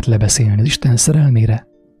próbálj engemet lebeszélni az Isten szerelmére.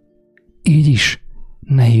 Így is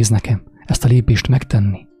nehéz nekem ezt a lépést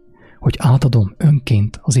megtenni, hogy átadom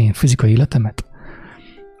önként az én fizikai életemet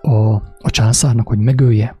a császárnak, hogy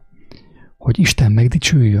megölje, hogy Isten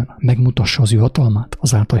megdicsüljön, megmutassa az ő hatalmát,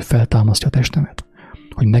 azáltal, hogy feltámasztja a testemet,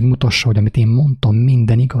 hogy megmutassa, hogy amit én mondtam,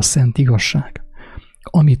 minden igaz, szent igazság,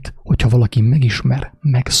 amit, hogyha valaki megismer,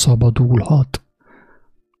 megszabadulhat.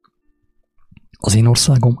 Az én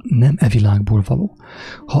országom nem e világból való.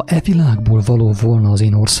 Ha e világból való volna az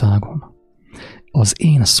én országom, az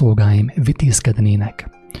én szolgáim vitézkednének,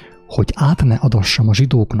 hogy át ne adassam a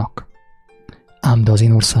zsidóknak. Ám de az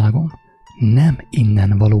én országom nem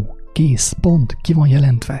innen való. Kész, pont, ki van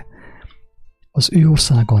jelentve. Az ő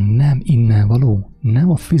országa nem innen való, nem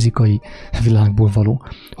a fizikai világból való.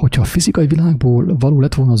 Hogyha a fizikai világból való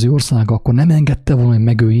lett volna az ő országa, akkor nem engedte volna, hogy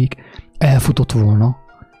megöljék, elfutott volna.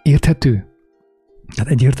 Érthető?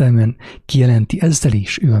 Tehát egyértelműen kijelenti ezzel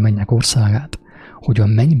is ő a mennyek országát, hogy a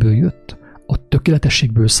mennyből jött, a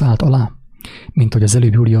tökéletességből szállt alá, mint hogy az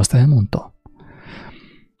előbb Júlia azt elmondta.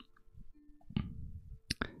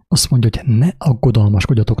 Azt mondja, hogy ne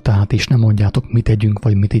aggodalmaskodjatok tehát, és ne mondjátok, mit tegyünk,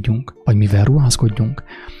 vagy mit igyunk, vagy mivel ruházkodjunk,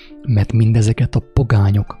 mert mindezeket a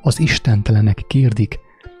pogányok, az istentelenek kérdik,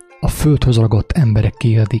 a földhöz ragadt emberek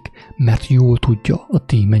kérdik, mert jól tudja a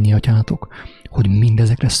ti mennyi atyátok, hogy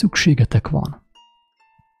mindezekre szükségetek van.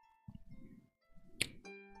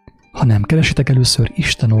 Ha nem keresitek először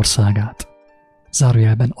Isten országát,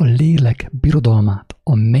 zárójelben a lélek birodalmát,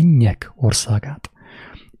 a mennyek országát,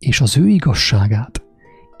 és az ő igazságát,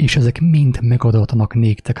 és ezek mind megadatanak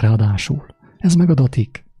néktek ráadásul. Ez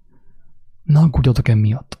megadatik. Ne aggódjatok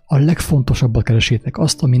emiatt. A legfontosabbat keresétek,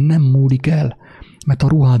 azt, ami nem múlik el, mert a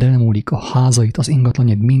ruhád elmúlik, a házait, az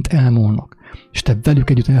ingatlanjad mind elmúlnak, és te velük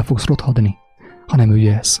együtt el fogsz rothadni, ha nem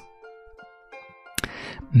ügyelsz.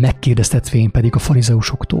 Megkérdeztetvén pedig a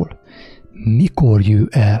farizeusoktól, mikor jő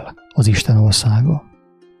el az Isten országa?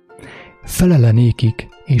 Felele nékik,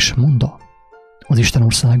 és mondta, az Isten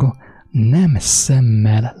országa nem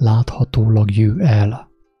szemmel láthatólag jő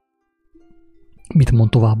el. Mit mond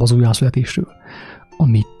tovább az újjászületésről?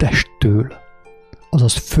 Ami testtől,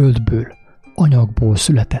 azaz földből, anyagból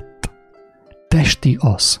született. Testi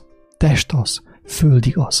az, test az,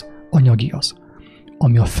 földi az, anyagi az.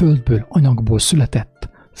 Ami a földből, anyagból született,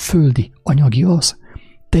 földi, anyagi az.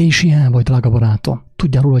 Te is ilyen vagy, drága barátom.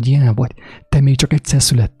 Tudjál róla, hogy ilyen vagy. Te még csak egyszer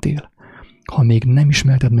születtél. Ha még nem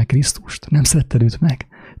ismerted meg Krisztust, nem szeretted őt meg,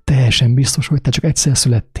 teljesen biztos, hogy te csak egyszer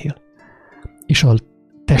születtél. És a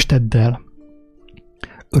testeddel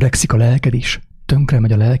öregszik a lelked is, tönkre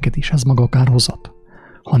megy a lelked is, ez maga a kárhozat.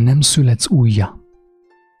 Ha nem születsz újjá,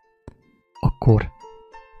 akkor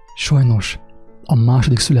sajnos a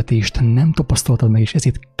második születést nem tapasztaltad meg, és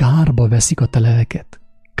ezért kárba veszik a te lelked.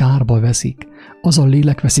 Kárba veszik. Az a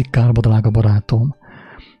lélek veszik kárba, drága barátom,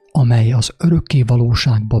 amely az örökké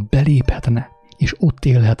valóságba beléphetne, és ott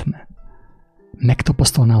élhetne.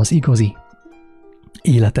 Megtapasztalná az igazi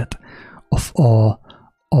életet,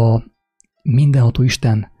 a mindenható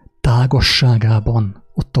Isten tágasságában,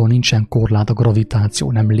 ott, ahol nincsen korlát, a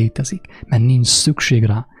gravitáció nem létezik, mert nincs szükség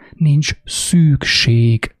rá, nincs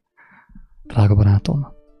szükség, drága barátom.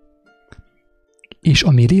 És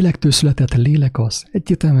ami lélektől született, lélek az,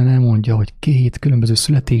 egyértelműen elmondja, hogy 2 különböző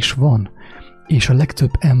születés van, és a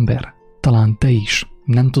legtöbb ember, talán te is,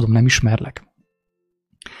 nem tudom, nem ismerlek,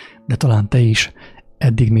 de talán te is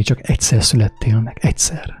eddig még csak egyszer születtél meg,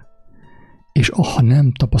 egyszer. És ha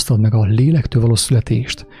nem tapasztalod meg a lélektől való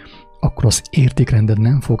születést, akkor az értékrended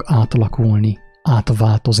nem fog átalakulni,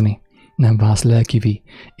 átváltozni, nem válsz lelkivé,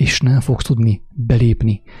 és nem fogsz tudni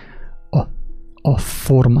belépni a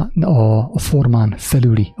formán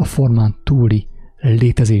felüli, a formán túli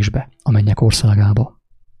létezésbe, a mennyek országába.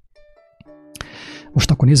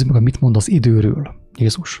 Most akkor nézzük meg, mit mond az időről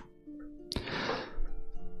Jézus.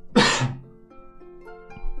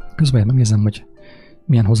 Közben megnézem, hogy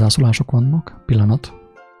milyen hozzászólások vannak. Pillanat.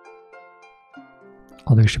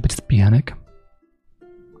 Addig is egy picit pihenek.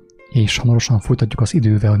 És hamarosan folytatjuk az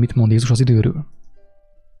idővel, hogy mit mond Jézus az időről.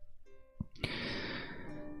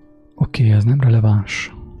 Oké, ez nem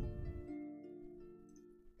releváns.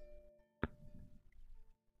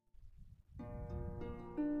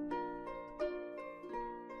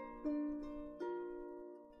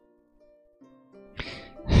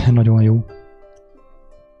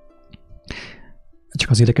 Csak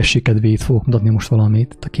az érdekesség kedvéért fogok mutatni most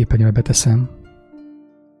valamit, a képernyőre beteszem.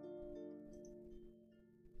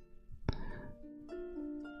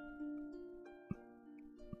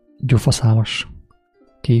 Gyufaszálas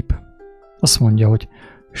kép. Azt mondja, hogy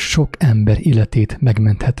sok ember életét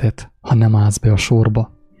megmentheted, ha nem állsz be a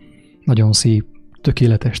sorba. Nagyon szép,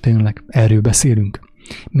 tökéletes, tényleg, erről beszélünk.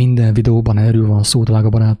 Minden videóban erről van szó, drága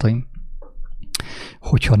barátaim.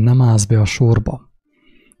 Hogyha nem állsz be a sorba,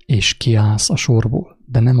 és kiállsz a sorból,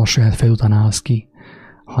 de nem a saját fejed után állsz ki,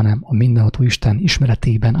 hanem a mindenható Isten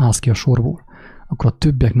ismeretében állsz ki a sorból, akkor a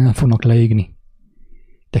többiek nem fognak leégni.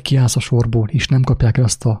 Te kiállsz a sorból, és nem kapják el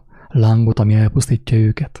azt a lángot, ami elpusztítja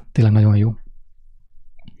őket. Tényleg nagyon jó.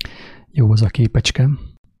 Jó az a képecske.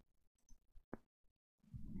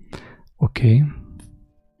 Oké.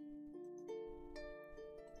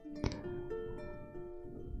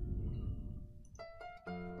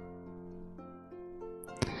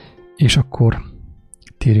 És akkor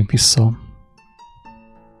térjünk vissza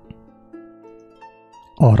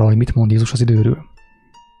arra, hogy mit mond Jézus az időről.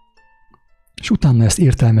 És utána ezt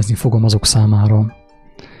értelmezni fogom azok számára,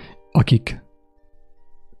 akik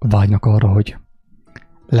vágynak arra, hogy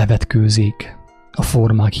levetkőzzék a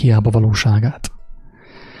formák hiába valóságát,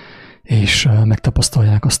 és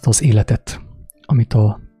megtapasztalják azt az életet, amit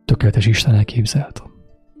a tökéletes Isten elképzelt.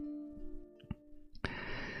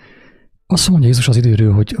 Azt mondja Jézus az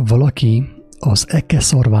időről, hogy valaki az eke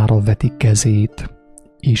szarvára veti kezét,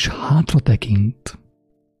 és hátra tekint,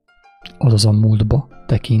 azaz a múltba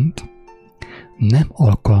tekint, nem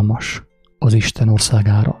alkalmas az Isten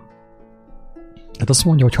országára. Tehát azt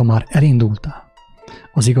mondja, hogy ha már elindultál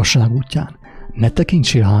az igazság útján, ne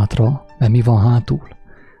tekintsél hátra, mert mi van hátul?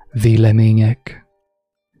 Vélemények,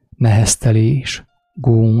 neheztelés,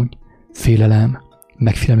 gúny, félelem,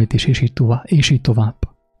 megfélemlítés, és így tovább.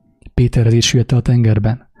 Péter is süllyedt el a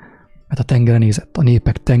tengerben, mert a tengerre nézett, a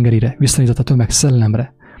népek tengerére, visszanézett a tömeg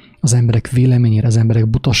szellemre, az emberek véleményére, az emberek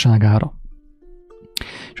butaságára.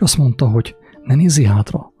 És azt mondta, hogy ne nézz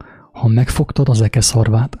hátra, ha megfogtad az eke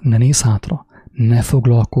szarvát, ne nézz hátra, ne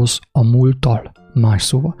foglalkozz a múlttal, más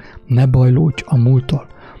szóval, ne bajlódj a múlttal,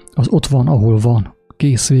 az ott van, ahol van,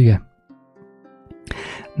 kész, vége.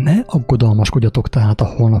 Ne aggodalmaskodjatok tehát a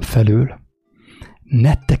holnap felől,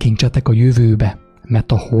 ne tekintsetek a jövőbe,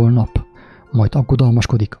 mert a holnap majd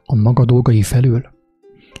aggodalmaskodik a maga dolgai felől.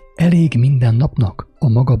 Elég minden napnak a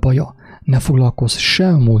maga baja, ne foglalkozz se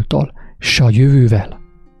a múlttal, se a jövővel.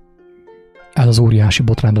 Ez az óriási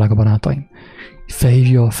botrány, drága barátaim.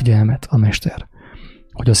 Felhívja a figyelmet a mester,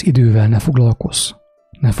 hogy az idővel ne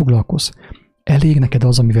foglalkozz. Elég neked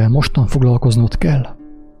az, amivel mostan foglalkoznod kell.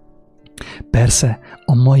 Persze,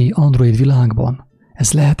 a mai Android világban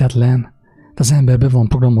ez lehetetlen, de az ember be van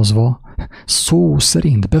programozva, szó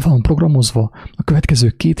szerint be van programozva a következő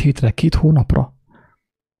 2 hétre, 2 hónapra.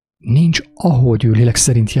 Nincs, ahogy ő lélek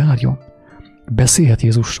szerint járjon. Beszélhet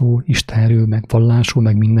Jézusról, Istenről, meg vallásról,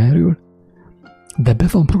 meg mindenről, de be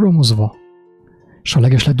van programozva. És a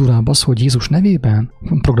legeslegdurább az, hogy Jézus nevében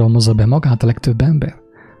programozza be magát a legtöbb ember.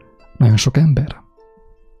 Nagyon sok ember.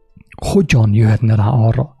 Hogyan jöhetne rá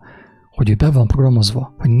arra, hogy ő be van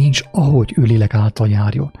programozva, hogy nincs, ahogy ő lélek által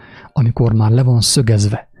járjon, amikor már le van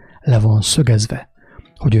szögezve,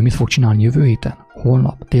 hogy ő mit fog csinálni jövő héten,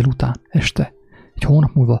 holnap, délután, este, 1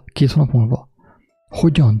 hónap múlva, 2 hónap múlva.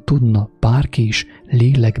 Hogyan tudna bárki is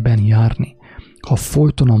lélekben járni, ha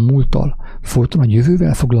folyton a múlttal, folyton a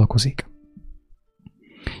jövővel foglalkozik?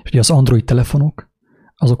 És ugye az Android telefonok,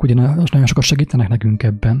 azok ugye nagyon sokat segítenek nekünk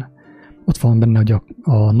ebben. Ott van benne ugye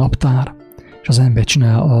a naptár, és az ember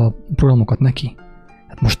csinál a programokat neki.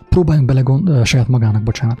 Hát most próbáljunk saját magának,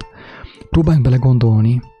 próbáljunk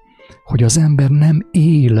belegondolni, hogy az ember nem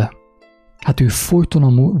él. Hát ő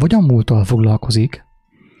folyton vagy a múlttal foglalkozik,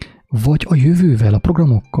 vagy a jövővel, a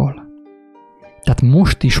programokkal. Tehát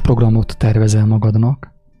most is programot tervezel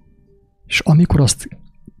magadnak, és amikor azt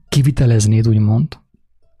kiviteleznéd, úgymond,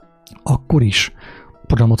 akkor is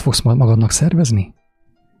programot fogsz magadnak szervezni.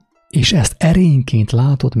 És ezt erényként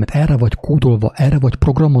látod, mert erre vagy kódolva, erre vagy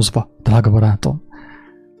programozva, drága barátom.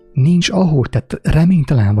 Nincs ahogy, tehát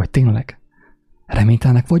reménytelen vagy tényleg.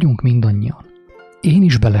 Reménytelenek vagyunk mindannyian. Én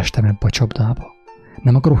is beleestem ebbe a csapdába.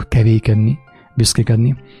 Nem akarok kevékedni,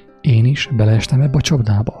 büszkékedni. Én is beleestem ebbe a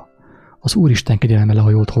csapdába. Az Úristen kegyelme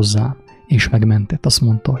lehajolt hozzám, és megmentett. Azt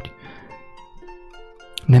mondta, hogy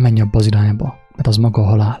ne menj abba az irányba, mert az maga a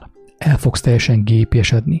halál. El fogsz teljesen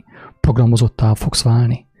gépiesedni, programozottá fogsz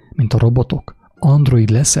válni, mint a robotok. Android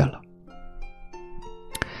leszel.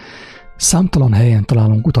 Számtalan helyen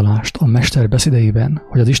találunk utalást a mester beszédeiben,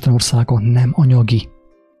 hogy az Isten országa nem anyagi,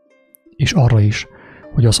 és arra is,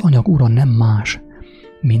 hogy az anyag ura nem más,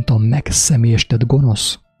 mint a megszemélyesített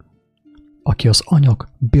gonosz, aki az anyag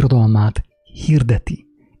birodalmát hirdeti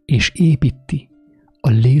és építi a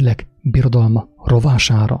lélek birodalma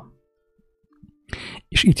rovására.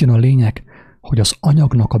 És itt jön a lényeg, hogy az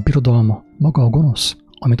anyagnak a birodalma maga a gonosz,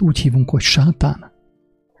 amit úgy hívunk, hogy sátán.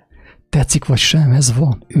 Tetszik vagy sem, ez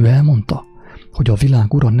van. Ő elmondta, hogy a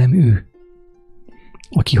világ ura nem ő.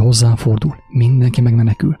 Aki hozzáfordul, mindenki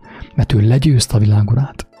megmenekül, mert ő legyőzte a világ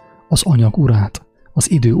urát, az anyag urát,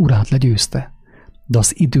 az idő urát legyőzte, de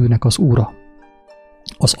az időnek az ura,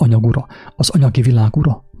 az anyag ura, az anyagi világ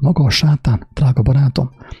ura, maga a sátán, drága barátom,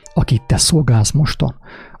 akit te szolgálsz mostan,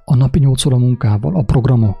 a napi 8 óra munkával, a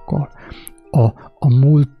programokkal, a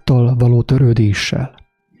múlttal való törődéssel,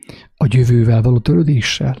 a jövővel való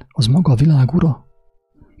törődéssel, az maga a világ ura.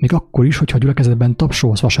 Még akkor is, hogyha gyülekezetben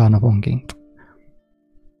tapsolsz vasárnaponként.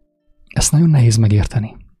 Ezt nagyon nehéz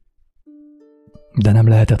megérteni. De nem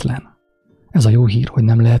lehetetlen. Ez a jó hír, hogy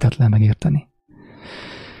nem lehetetlen megérteni.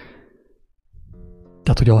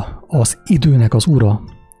 Tehát, hogy az időnek az ura,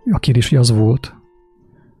 a kérdés, hogy az volt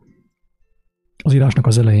az írásnak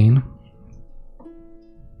az elején,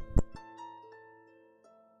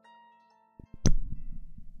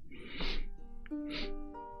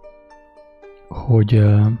 hogy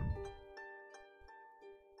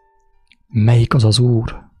melyik az az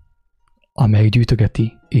Úr, amely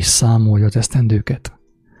gyűjtögeti és számolja az esztendőket.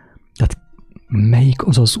 Tehát melyik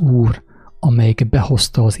az az Úr, amelyik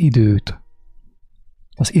behozta az időt.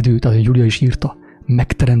 Az időt, ahogy Júlia is írta,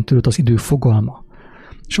 megteremtődött az idő fogalma,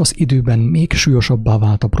 és az időben még súlyosabbá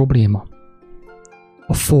vált a probléma.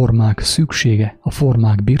 A formák szüksége, a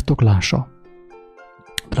formák birtoklása.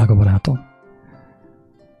 Drága barátom,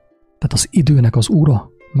 tehát az időnek az ura,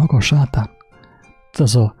 maga a sátán.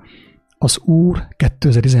 Tehát az Úr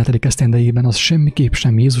 2017. esztendejében az semmiképp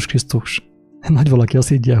sem Jézus Krisztus. Nagy valaki azt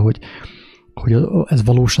higgye, hogy ez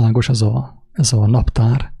valóságos, ez a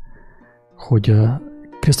naptár, hogy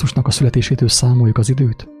Krisztusnak a születésétől számoljuk az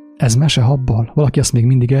időt. Ez mesehabbal. Valaki ezt még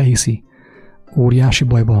mindig elhiszi. Óriási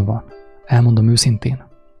bajban van. Elmondom őszintén.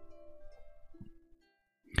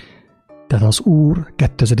 Tehát az Úr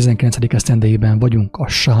 2019. esztendejében vagyunk, a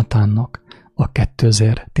sátánnak a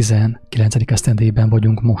 2019. esztendejében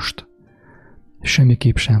vagyunk most.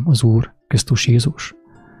 Semmiképp sem az Úr Krisztus Jézus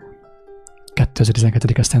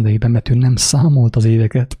 2012. esztendejében, mert ő nem számolt az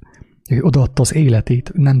éveket, ő odaadta az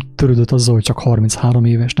életét, nem törődött azzal, hogy csak 33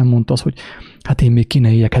 éves, nem mondta azt, hogy hát én még ki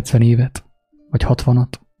ne éljek 70 évet, vagy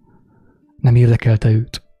 60-at. Nem érdekelte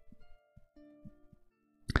őt.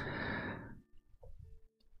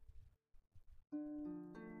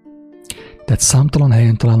 Tehát számtalan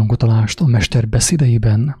helyen találunk utalást a Mester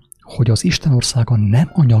beszédeiben, hogy az Isten országa nem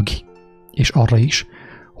anyagi, és arra is,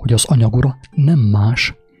 hogy az anyagura nem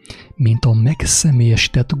más, mint a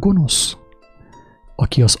megszemélyesített gonosz,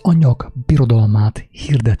 aki az anyag birodalmát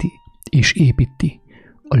hirdeti és építi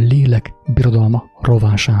a lélek birodalma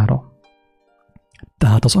rovására.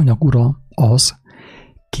 Tehát az anyag ura az,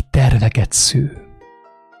 ki terveket sző.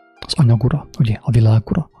 Az anyag ura, ugye, a világ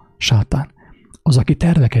ura, sátán, az, aki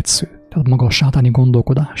terveket sző. Tehát maga a sátáni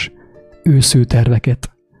gondolkodás, ő sző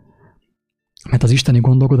terveket, mert az isteni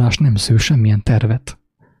gondolkodás nem sző semmilyen tervet.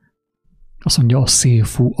 Azt mondja, a szél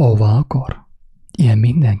fú, ahová akar. Ilyen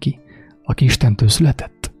mindenki, aki Istentől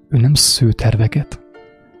született, ő nem sző terveket.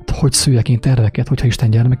 Hát hogy szőjek én terveket, hogyha Isten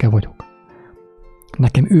gyermeke vagyok?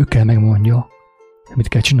 Nekem ő kell megmondja, mit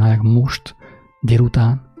kell csináljak most,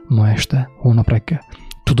 délután, ma este, holnap reggel.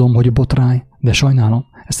 Tudom, hogy botrány, de sajnálom,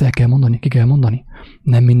 ezt el kell mondani, ki kell mondani.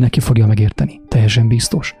 Nem mindenki fogja megérteni, teljesen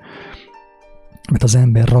biztos. Mert az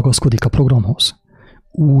ember ragaszkodik a programhoz.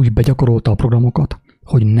 Úgy begyakorolta a programokat,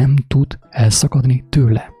 hogy nem tud elszakadni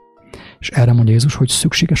tőle. És erre mondja Jézus, hogy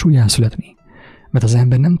szükséges újjászületni. Mert az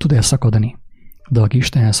ember nem tud elszakadni, de aki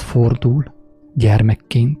Istenhez fordul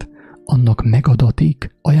gyermekként, annak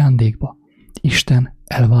megadatik ajándékba. Isten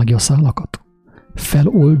elvágja a szálakat.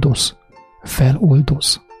 Feloldoz.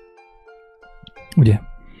 Ugye?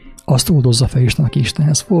 Azt oldozza fel Isten, aki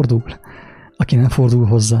Istenhez fordul. Aki nem fordul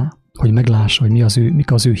hozzá, hogy meglássa, hogy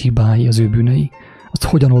mik az ő hibái, az ő bűnei, azt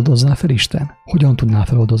hogyan oldozná fel Isten? Hogyan tudná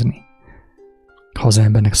feloldozni? Ha az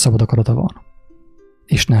embernek szabad akarata van,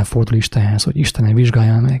 és nem fordul Istenhez, hogy Istenem,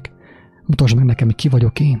 vizsgáljál meg, mutasd meg nekem, hogy ki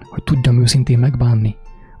vagyok én, hogy tudjam őszintén megbánni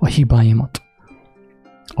a hibáimat,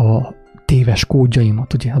 a téves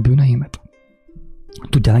kódjaimat, ugye, a bűneimet.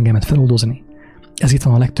 Tudjál engemet feloldozni. Ez itt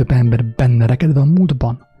van a legtöbb ember benne rekedve a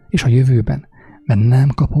múltban és a jövőben, mert nem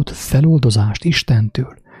kapott feloldozást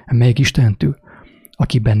Istentől. Melyik Istentől?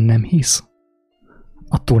 Akiben nem hisz.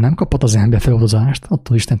 Attól nem kapott az ember feloldozást,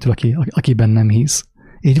 attól Istentől, akiben nem hisz.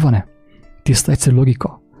 Így van-e? Tiszta, egyszerű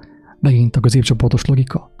logika. Megint a középcsoportos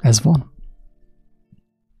logika, ez van.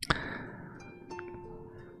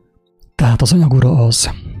 Tehát az anyagura az,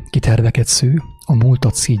 ki terveket sző, a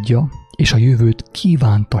múltat szidja, és a jövőt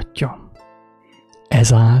kívántatja.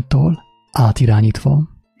 Ezáltal átirányítva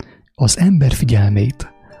az ember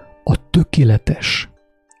figyelmét a tökéletes,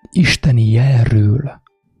 isteni jelről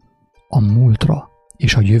a múltra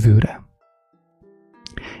és a jövőre.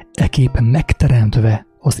 Ekképp megteremtve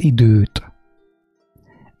az időt,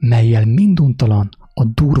 mellyel minduntalan a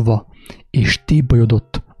durva és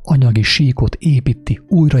tébbajodott anyagi síkot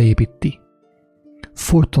újraépíti,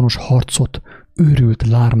 folytonos harcot, őrült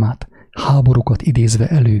lármát, háborúkat idézve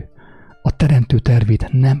elő, a teremtő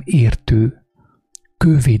tervét nem értő,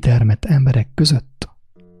 kővé dermedt emberek között.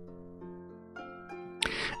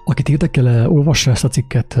 Akit érdekel, olvassa ezt a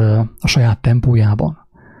cikket a saját tempójában,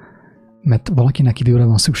 mert valakinek időre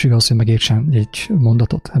van szüksége az, hogy megértsen egy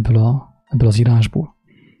mondatot ebből az írásból.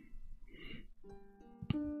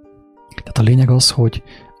 Tehát a lényeg az, hogy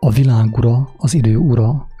a világ ura, az idő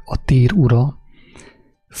ura, a tér ura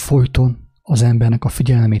folyton az embernek a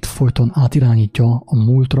figyelmét folyton átirányítja a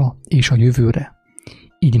múltra és a jövőre.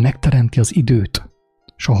 Így megteremti az időt,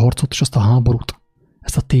 és a harcot, és azt a háborút,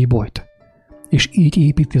 ezt a tébolyt, és így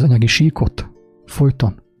építi az anyagi síkot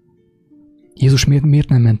folyton. Jézus miért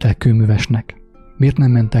nem ment el kőművesnek? Miért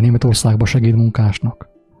nem ment el Németországba segédmunkásnak?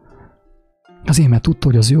 Azért, mert tudta,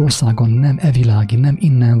 hogy az ő országon nem evilági, nem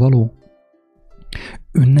innen való.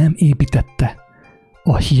 Ő nem építette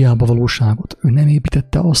a hiába valóságot. Ő nem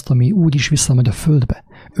építette azt, ami úgyis visszamegy a földbe.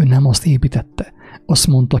 Ő nem azt építette. Azt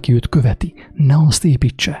mondta, ki őt követi. Ne azt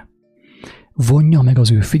építse. Vonja meg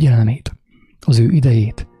az ő figyelmét, az ő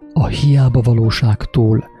idejét a hiába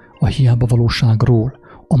valóságtól, a hiába valóságról,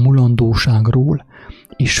 a mulandóságról,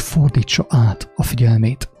 és fordítsa át a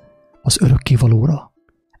figyelmét az örökkévalóra.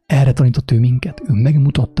 Erre tanított ő minket, ő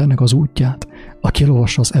megmutatta ennek az útját, aki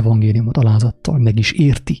elolvassa az evangéliumot alázattal, meg is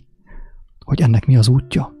érti, hogy ennek mi az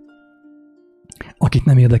útja. Akit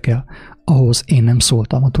nem érdekel, ahhoz én nem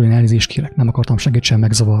szóltam, attól én elnézést kérek, nem akartam segítsen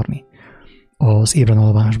megzavarni az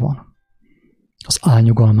ébrenalvásban, az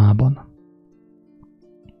álnyugalmában.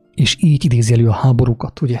 És így idézi elő a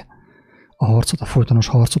háborúkat, ugye? A harcot, a folytonos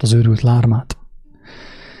harcot, az őrült lármát.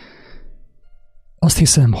 Azt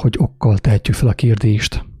hiszem, hogy okkal tehetjük fel a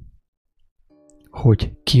kérdést,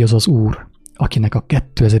 hogy ki az az Úr, akinek a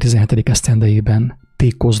 2017. esztendejében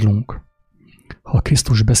tékozlunk, ha a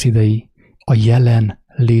Krisztus beszédei a jelen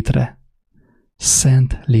létre,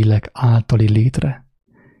 Szent Lélek általi létre,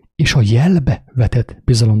 és a jelbe vetett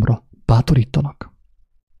bizalomra bátorítanak.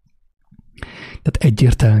 Tehát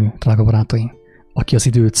egyértelmű, drága barátaim, aki az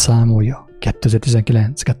időt számolja,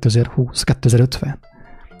 2019, 2020, 2050,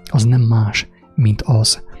 az nem más, mint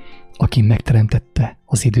az, aki megteremtette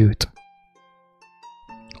az időt.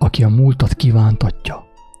 Aki a múltat kívántatja,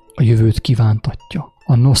 a jövőt kívántatja,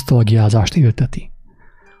 a nosztalgiázást élteti.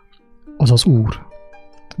 Az az Úr,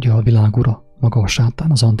 ugye a világ ura, maga a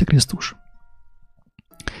sátán, az Antikrisztus.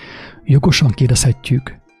 Jogosan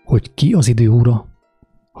kérdezhetjük, hogy ki az idő ura,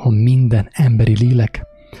 ha minden emberi lélek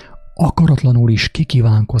akaratlanul is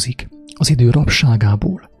kikívánkozik az idő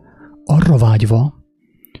rabságából, arra vágyva,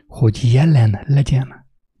 hogy jelen legyen,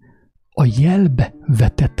 a jelbe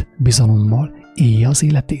vetett bizalommal élje az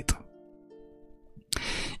életét.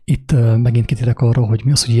 Itt megint kitérek arra, hogy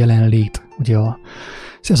mi az, hogy jelenlét. Ugye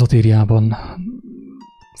az ezotériában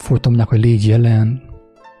folyton mondják, hogy légy jelen,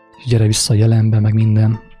 gyere vissza a jelenbe, meg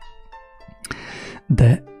minden.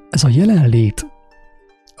 De ez a jelenlét,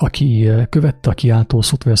 aki követte a kiáltó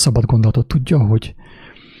szót, vagy a szabad gondolatot, tudja,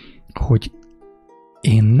 hogy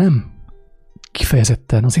én nem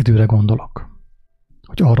kifejezetten az időre gondolok,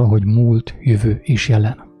 hogy arra, hogy múlt, jövő és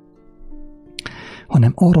jelen,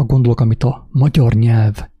 hanem arra gondolok, amit a magyar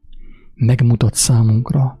nyelv megmutat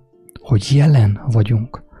számunkra, hogy jelen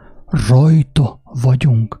vagyunk, rajta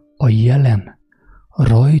vagyunk a jelen,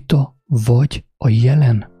 rajta vagy a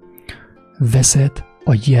jelen, veszed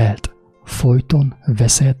a jelt, folyton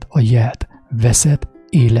veszed a jelt, veszed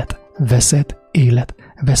élet, veszed élet,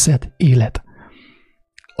 veszed élet.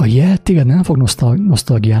 A jel téged nem fog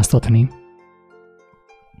nosztalgiáztatni.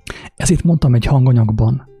 Ezért mondtam egy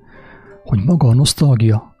hanganyagban, hogy maga a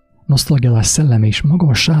nosztalgiázás szelleme és maga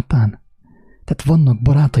a sátán, tehát vannak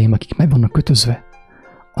barátaim, akik meg vannak kötözve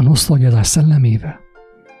a nosztalgiázás szellemével.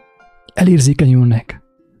 Elérzékenyülnek,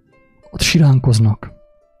 ott siránkoznak,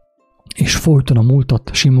 és folyton a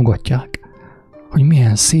múltat simogatják, hogy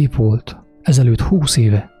milyen szép volt ezelőtt 20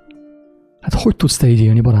 éve. Hát hogy tudsz te így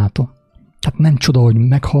élni, barátom? Hát nem csoda, hogy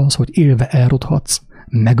meghalsz, hogy élve elrothatsz,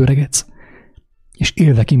 megöregedsz, és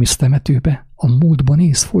élve kimész temetőbe, a múltban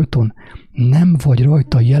néz folyton, nem vagy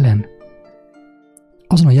rajta jelen,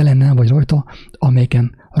 azon a jelennel vagy rajta,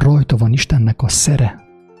 amelyiken rajta van Istennek a szere.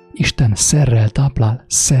 Isten szerrel táplál,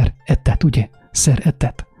 szeretet, ugye?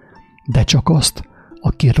 Szeretet. De csak azt,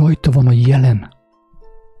 aki rajta van a jelen.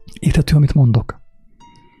 Érthető, amit mondok?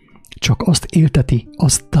 Csak azt élteti,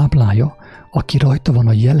 azt táplálja, aki rajta van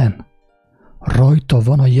a jelen. Rajta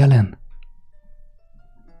van a jelen.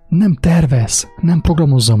 Nem tervez, nem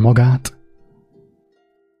programozza magát,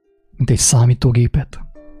 mint egy számítógépet.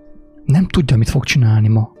 Nem tudja, mit fog csinálni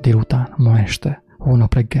ma délután, ma este,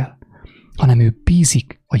 holnap reggel, hanem ő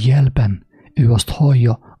bízik a jelben, ő azt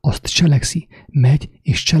hallja, azt cselekszi, megy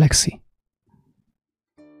és cselekszi.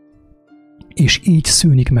 És így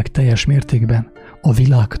szűnik meg teljes mértékben a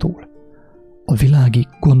világtól, a világi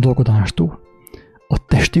gondolkodástól, a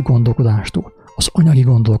testi gondolkodástól, az anyagi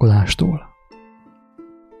gondolkodástól.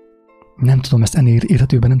 Nem tudom ezt ennél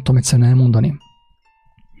érthetőben, nem tudom egyszerűen elmondani.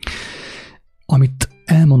 Amit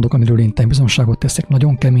elmondok, amiről én bizonságot teszek,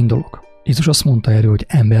 nagyon kemény dolog. Jézus azt mondta erről, hogy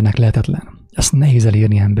embernek lehetetlen. Ezt nehéz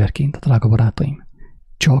elérni emberként, drága barátaim.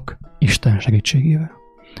 Csak Isten segítségével.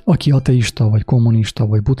 Aki ateista, vagy kommunista,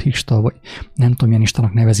 vagy buddhista, vagy nem tudom, milyen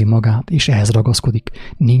Istennek nevezi magát, és ehhez ragaszkodik,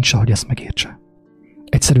 nincs, ahogy ezt megértse.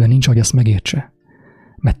 Egyszerűen nincs, ahogy ezt megértse.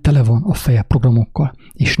 Mert tele van a feje programokkal,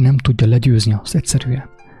 és nem tudja legyőzni azt egyszerűen.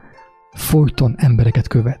 Folyton embereket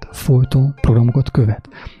követ, folyton programokat követ.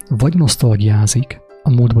 Vagy nosztalgiázik a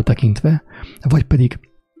múltba tekintve, vagy pedig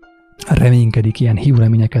reménykedik, ilyen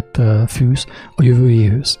hiúreményeket fűz a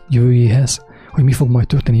jövőjéhez, hogy mi fog majd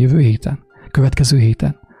történni jövő héten, következő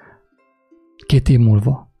héten, 2 év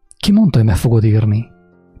múlva. Ki mondta, hogy meg fogod érni?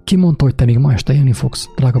 Ki mondta, hogy te még ma este élni fogsz,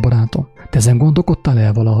 drága barátom? Te ezen gondolkodtál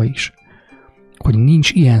el valaha is? Hogy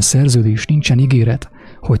nincs ilyen szerződés, nincsen ígéret,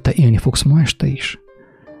 hogy te élni fogsz ma este is?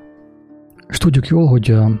 És tudjuk jól,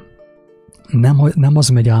 hogy nem az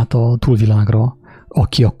megy át a túlvilágra,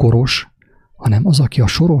 aki a koros, hanem az, aki a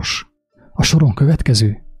soros, a soron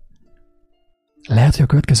következő. Lehet, hogy a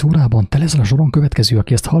következő órában te leszel a soron következő,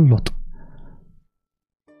 aki ezt hallott.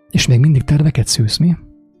 És még mindig terveket szűsz, mi?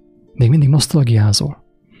 Még mindig nosztalgiázol.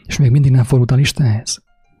 És még mindig nem fordultál Istenhez.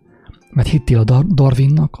 Mert hittél a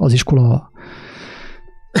Darwinnak, az iskola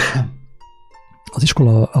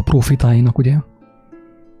a profitáinak, ugye?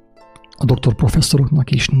 A doktor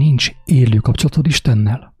professzoroknak is nincs élő kapcsolatod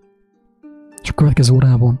Istennel. És a következő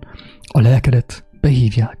órában a lelkedet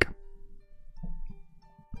behívják.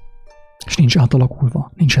 És nincs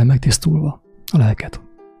átalakulva, nincsen megtisztulva a lelked.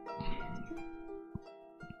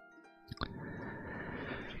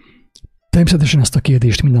 Természetesen ezt a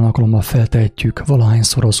kérdést minden alkalommal feltehetjük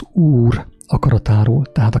valahányszor az Úr akaratáról.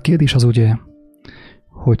 Tehát a kérdés az ugye,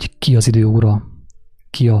 hogy ki az idő ura,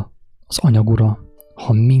 ki az anyag ura,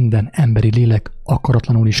 ha minden emberi lélek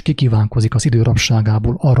akaratlanul is kikívánkozik az idő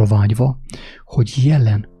rabságából arra vágyva, hogy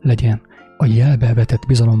jelen legyen, a jelbe vetett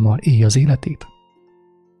bizalommal élje az életét.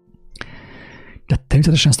 De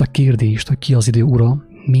természetesen ezt a kérdést, hogy ki az idő ura,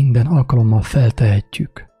 minden alkalommal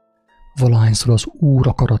feltehetjük. Valahányszor az Úr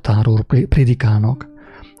akaratáról prédikálnak,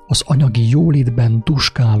 az anyagi jólétben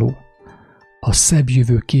duskáló, a szebb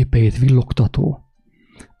jövő képeit villogtató,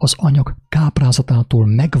 az anyag káprázatától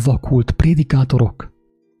megvakult prédikátorok.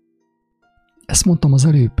 Ezt mondtam az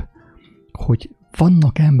előbb, hogy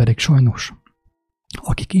vannak emberek sajnos,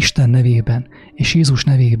 akik Isten nevében és Jézus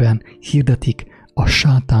nevében hirdetik a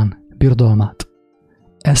sátán birodalmát.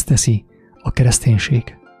 Ezt teszi a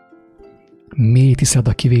kereszténység. Mély tisztelt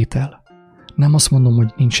a kivétel. Nem azt mondom,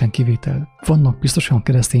 hogy nincsen kivétel. Vannak biztosan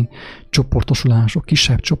keresztény csoportosulások,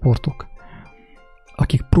 kisebb csoportok,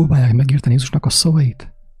 akik próbálják megérteni Jézusnak a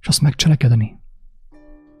szavait, és azt megcselekedni.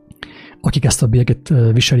 Akik ezt a bélyeget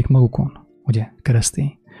viselik magukon, ugye,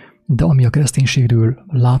 keresztény. De ami a kereszténységről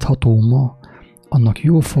látható ma, annak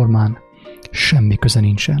jóformán semmi köze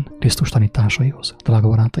nincsen Krisztus tanításaihoz, drága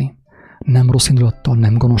barátaim. Nem rossz indulattal,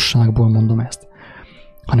 nem gonoszságból mondom ezt,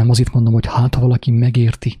 hanem azért mondom, hogy hát ha valaki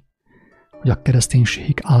megérti, hogy a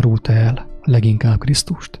kereszténység árulta el leginkább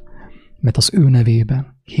Krisztust, mert az ő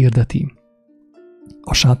nevében hirdeti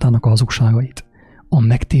a sátának a hazugságait, a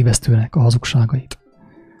megtévesztőnek a hazugságait.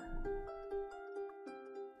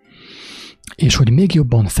 És hogy még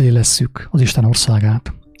jobban fejlesszük az Isten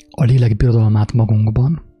országát, a lélek birodalmát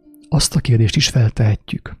magunkban, azt a kérdést is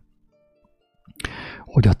feltehetjük,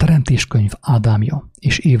 hogy a teremtéskönyv Ádámja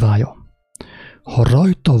és Évája, ha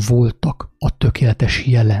rajta voltak a tökéletes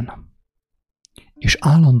jelen, és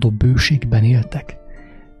állandó bőségben éltek,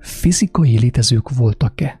 fizikai létezők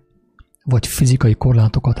voltak-e, vagy fizikai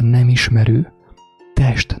korlátokat nem ismerő,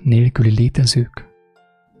 test nélküli létezők,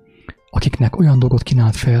 akiknek olyan dolgot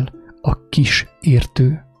kínált fel a kis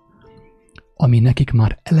értő, ami nekik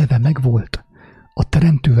már eleve megvolt, a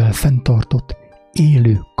teremtővel fenntartott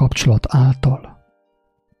élő kapcsolat által.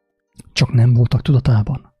 Csak nem voltak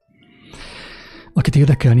tudatában. Akit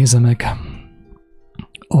érdekel, nézze meg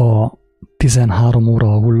a 13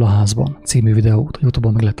 óra a hullaházban című videót, a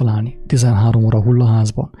YouTube-on meg lehet találni. 13 óra a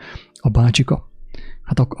hullaházban. A bácsika,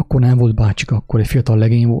 hát akkor nem volt bácsika, akkor egy fiatal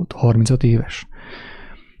legény volt, 35 éves.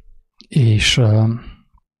 És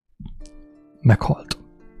meghalt.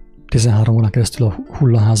 13 órán keresztül a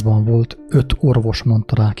hullaházban volt, 5 orvos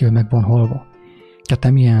mondta rá ki, hogy meg van halva. Tehát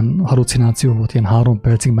nem ilyen halucináció volt, ilyen 3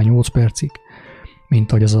 percig, meg 8 percig,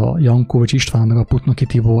 mint ahogy ez a Jankovics István, meg a Putnoki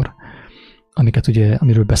Tibor,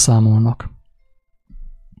 amiről beszámolnak,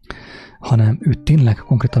 hanem ő tényleg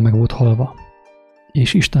konkrétan meg volt halva,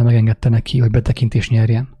 és Isten megengedte neki, hogy betekintést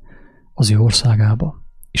nyerjen az ő országába,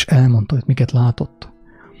 és elmondta, hogy miket látott,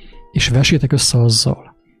 és versétek össze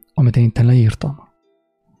azzal, amit én itt leírtam,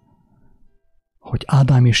 hogy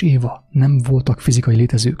Ádám és Éva nem voltak fizikai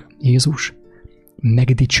létezők. Jézus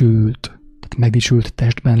megdicsült, tehát megdicsült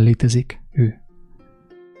testben létezik ő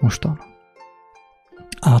mostan.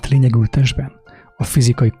 Átlényegült testben a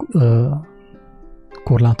fizikai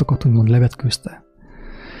korlátokat úgymond levetkőzte.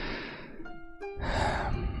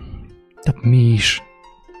 Tehát mi is,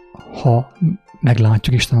 ha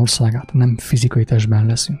meglátjuk Isten országát, nem fizikai testben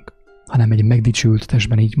leszünk, hanem egy megdicsült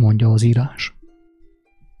testben, így mondja az írás.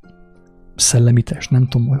 Szellemi test, nem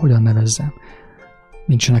tudom, hogy hogyan nevezzem.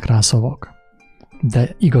 Nincsenek rá szavak.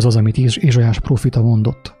 De igaz az, amit Ézsaiás prófita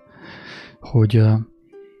mondott, hogy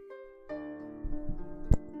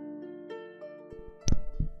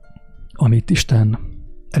amit Isten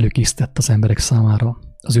előkészített az emberek számára,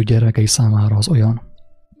 az ő gyermekei számára, az olyan,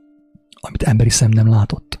 amit emberi szem nem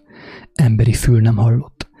látott, emberi fül nem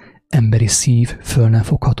hallott, emberi szív föl nem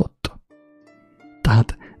foghatott.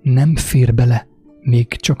 Tehát nem fér bele még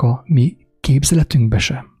csak a mi képzeletünkbe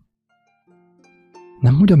sem.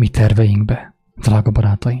 Nem hogy a mi terveinkbe, drága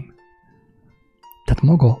barátaim. Tehát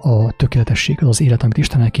maga a tökéletesség, az élet, amit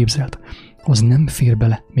Isten elképzelt, az nem fér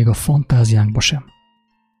bele még a fantáziánkba sem.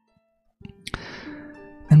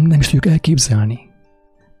 Nem is tudjuk elképzelni.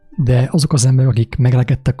 De azok az emberek, akik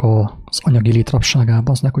megrekedtek az anyagi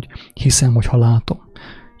létrapságában, aznak, hogy hiszem, hogy ha látom.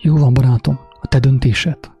 Jó van, barátom, a te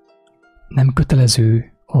döntésed. Nem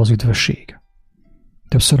kötelező az üdvösség.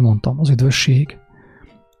 Többször mondtam, az üdvösség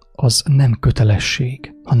az nem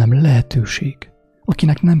kötelesség, hanem lehetőség.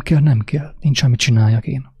 Akinek nem kell, nem kell. Nincs, amit csináljak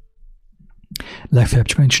én. Legfeljebb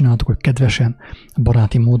csak annyit csináltuk, hogy kedvesen,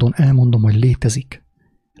 baráti módon elmondom, hogy létezik.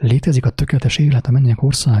 Létezik a tökéletes élet, a mennyek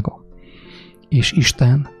országa. És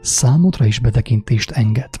Isten számodra is betekintést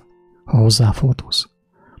enged, ha hozzáfordulsz.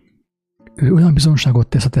 Ő olyan bizonságot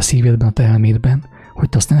tesz a te szívedben, a te elmédben, hogy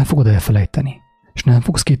te azt nem fogod elfelejteni. És nem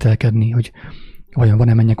fogsz kételkedni, hogy vajon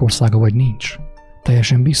van-e mennyek országa, vagy nincs.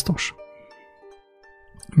 Teljesen biztos.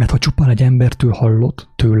 Mert ha csupán egy embertől hallod,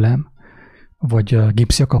 tőlem, vagy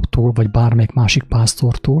Gipsjakaptól, vagy bármelyik másik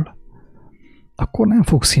pásztortól, akkor nem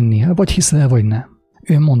fogsz hinni, vagy hiszel, vagy nem.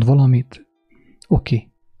 Ő mond valamit,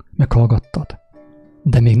 oké, meghallgattad,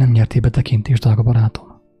 de még nem nyertél betekintést, drága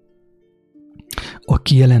barátom. A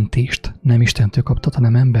kijelentést nem Istentől kaptad,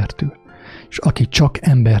 hanem embertől. És aki csak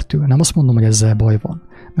embertől, nem azt mondom, hogy ezzel baj van,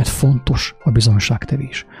 mert fontos a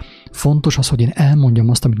bizonyságtevés. Fontos az, hogy én elmondjam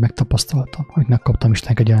azt, amit megtapasztaltam, amit megkaptam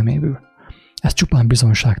Isten kegyelméből. Ez csupán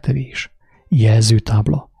bizonyságtevés.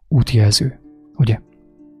 Jelzőtábla, útjelző, ugye?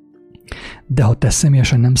 De ha te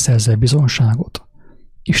személyesen nem szerzel bizonyságot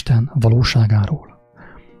Isten valóságáról,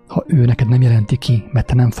 ha ő neked nem jelenti ki, mert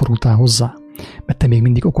te nem fordultál hozzá, mert te még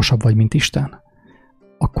mindig okosabb vagy, mint Isten,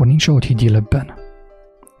 akkor nincs ahogy higgyél ebben.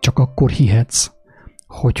 Csak akkor hihetsz,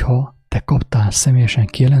 hogyha te kaptál személyesen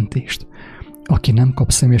kijelentést. Aki nem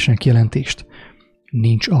kap személyesen kijelentést,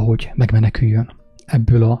 nincs ahogy megmeneküljön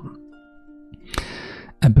ebből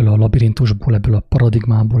a labirintusból, ebből a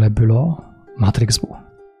paradigmából, ebből a mátrixból.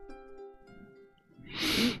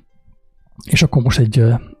 És akkor most egy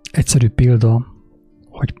egyszerű példa,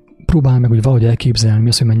 hogy próbálj meg úgy valahogy elképzelni, mi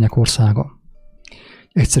az, hogy mennyek országa.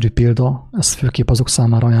 Egyszerű példa, ezt főképp azok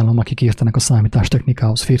számára ajánlom, akik értenek a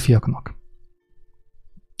számítástechnikához, férfiaknak.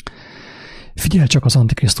 Figyelj csak az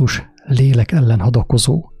Antikrisztus lélek ellen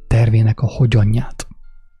hadakozó tervének a hogyanját.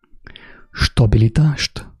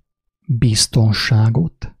 Stabilitást,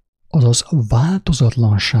 biztonságot, azaz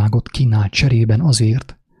változatlanságot kínál cserében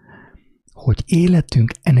azért, hogy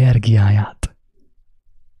életünk energiáját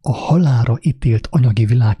a halálra ítélt anyagi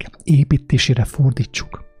világ építésére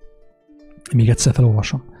fordítsuk. Még egyszer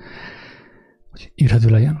felolvasom, hogy érhető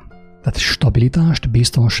legyen. Tehát stabilitást,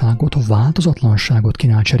 biztonságot, változatlanságot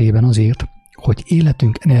kínál cserében azért, hogy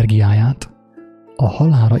életünk energiáját a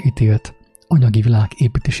halálra ítélt anyagi világ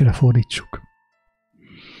építésére fordítsuk.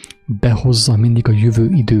 behozza mindig a jövő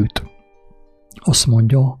időt. Azt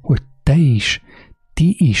mondja, hogy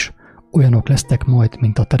ti is olyanok lesztek majd,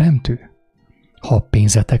 mint a teremtő, ha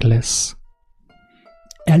pénzetek lesz.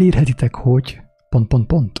 Elérhetitek, hogy ...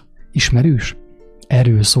 Ismerős?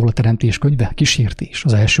 Erről szól a Teremtés könyve, Kísértés,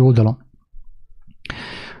 az első oldalon.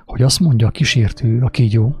 Hogy azt mondja a kísértő, a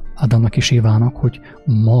kígyó, Ádámnak és Évának, hogy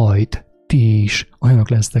majd ti is olyanok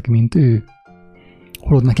lesztek, mint ő.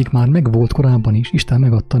 Holott nekik már megvolt korábban is, Isten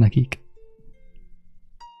megadta nekik.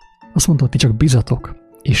 Azt mondta, hogy ti csak bizatok,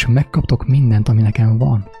 és megkaptok mindent, ami nekem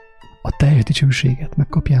van. A teljes dicsőséget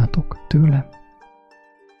megkapjátok tőlem.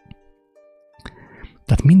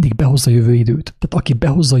 Tehát mindig behozza a jövő időt. Tehát aki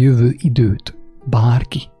behozza a jövő időt,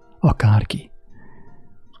 bárki, akárki,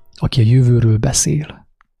 aki a jövőről beszél,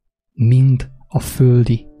 mind a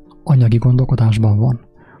földi, anyagi gondolkodásban van,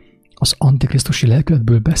 az antikrisztusi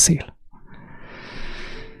lelkületből beszél.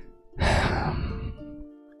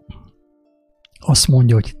 Azt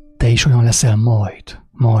mondja, hogy te is olyan leszel majd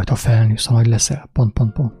ha felnősz, ha nagy leszel, ...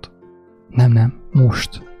 Nem,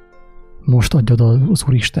 most. Most adja az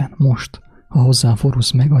Úristen, most. Ha hozzá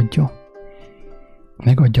fordulsz, megadja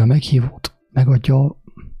a meghívót, megadja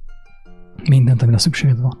mindent, amire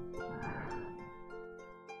szükséged van.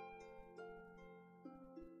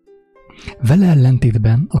 Vele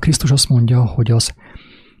ellentétben a Krisztus azt mondja, hogy az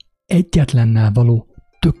egyetlennel való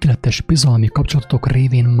tökéletes bizalmi kapcsolatotok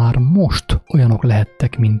révén már most olyanok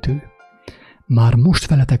lehettek, mint ő. Már most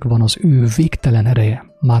veletek van az ő végtelen ereje.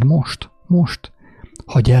 Már most.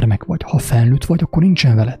 Ha gyermek vagy, ha felnőtt vagy, akkor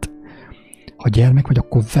nincsen veled. Ha gyermek vagy,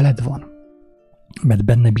 akkor veled van. Mert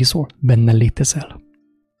benne bízol, benne létezel.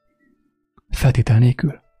 Feltétel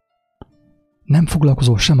nélkül. Nem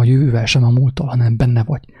foglalkozol sem a jövővel, sem a múlttal, hanem benne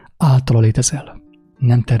vagy. Általa létezel.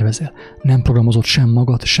 Nem tervezel. Nem programozod sem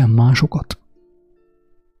magad, sem másokat.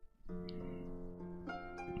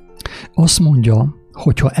 Azt mondja,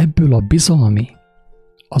 hogyha ebből a bizalmi,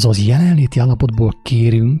 azaz jelenléti állapotból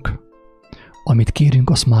kérünk, amit kérünk,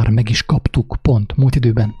 azt már meg is kaptuk, múlt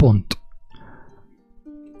időben,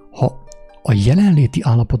 Ha a jelenléti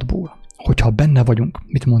állapotból, hogyha benne vagyunk,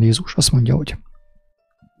 mit mond Jézus? Azt mondja,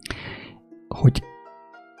 hogy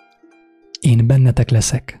én bennetek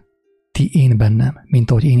leszek, ti én bennem,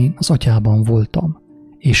 mint ahogy én az atyában voltam,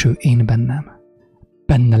 és ő én bennem.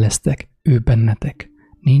 Benne lesztek, ő bennetek.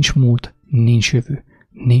 Nincs múlt, nincs jövő.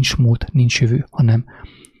 Nincs múlt, nincs jövő, hanem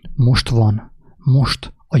most van,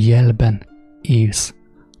 most a jelben élsz.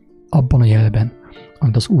 Abban a jelben,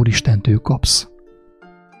 amit az Úristentől kapsz,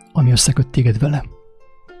 ami összeköt téged vele.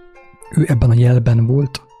 Ő ebben a jelben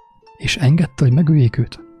volt, és engedte, hogy megöljék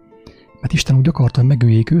őt. Mert Isten úgy akarta, hogy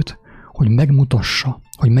megöljék őt, hogy megmutassa,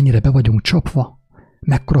 hogy mennyire be vagyunk csapva,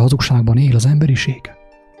 mekkora hazugságban él az emberiség.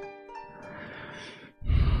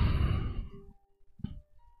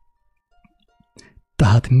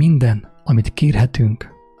 Tehát minden, amit kérhetünk,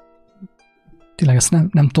 tényleg ezt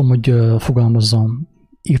nem tudom, hogy fogalmazzam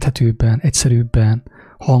érthetőbben, egyszerűbben,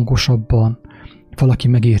 hangosabban, valaki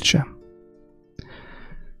megértse.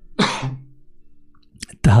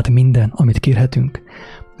 Tehát minden, amit kérhetünk,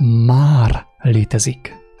 már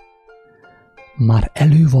létezik. Már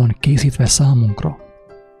elő van készítve számunkra.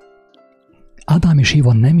 Ádám és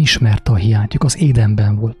Éva nem ismerte a hiányt, ők az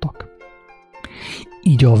édenben voltak.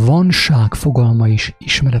 Így a vanság fogalma is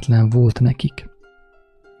ismeretlen volt nekik.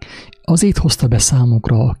 Azért hozta be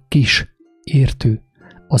számukra a kis értő,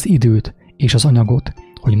 az időt és az anyagot,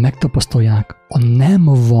 hogy megtapasztalják a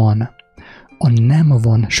nem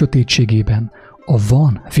van sötétségében, a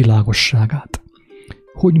van világosságát.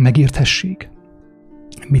 Hogy megérthessék,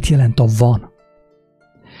 mit jelent a van.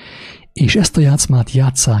 És ezt a játszmát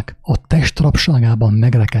játsszák a test rabságában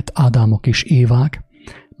megrekedt Ádámok és Évák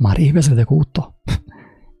már évezredek óta.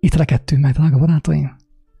 Itt rekedtünk meg, drága barátaim.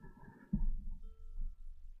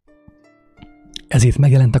 Ezért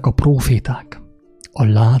megjelentek a próféták, a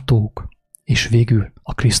látók, és végül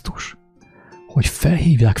a Krisztus, hogy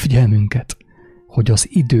felhívják figyelmünket, hogy az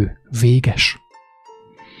idő véges,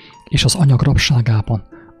 és az anyag rabságában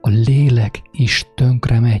a lélek is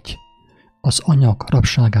tönkre megy. Az anyag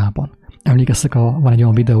rabságában. Emlékeztek, van egy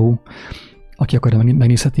olyan videó, aki akarja,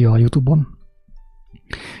 megnézheti a YouTube-on,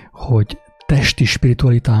 hogy testi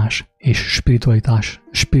spiritualitás és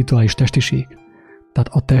spirituális testiség. Tehát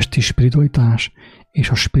a testi spiritualitás és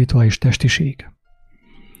a spirituális testiség.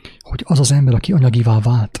 Hogy az az ember, aki anyagivá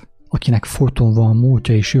vált, akinek folyton van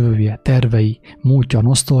múltja és jövője, tervei, múltja,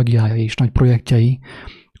 nosztalgiája és nagy projektjei,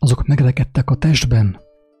 azok megrekedtek a testben.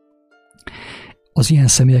 Az ilyen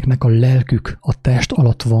személyeknek a lelkük a test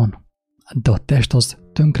alatt van, de a test az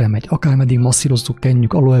tönkre megy, akármeddig masszírozzuk,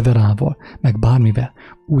 kenjük aloe verával, meg bármivel,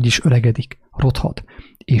 úgyis öregedik, rothat,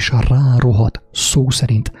 és rárohat, szó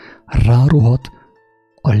szerint rárohat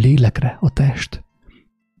a lélekre a test.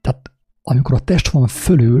 Tehát amikor a test van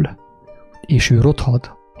fölül, és ő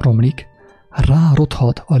rothad, romlik,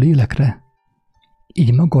 rárothat a lélekre,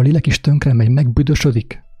 így maga a lélek is tönkre megy,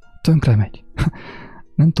 megbüdösödik, tönkre megy.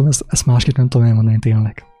 Nem tudom, ezt másképp nem tudom elmondani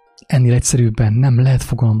tényleg. Ennél egyszerűbben nem lehet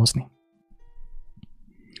fogalmazni.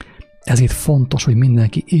 Ezért fontos, hogy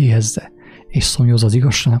mindenki éhezze és szomjazza az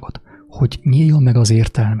igazságot, hogy nyíljon meg az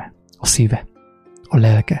értelme, a szíve, a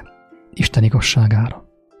lelke, Isten igazságára.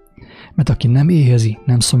 Mert aki nem éhezi,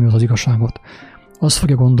 nem szomjazza az igazságot, azt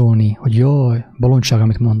fogja gondolni, hogy jaj, bolondság,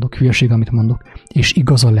 amit mondok, hülyeség, amit mondok, és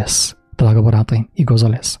igaza lesz, drága barátaim, igaza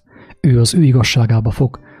lesz. Ő az ő igazságába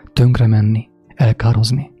fog tönkre menni,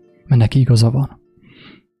 elkározni, mert neki igaza van.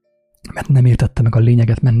 Mert nem értette meg a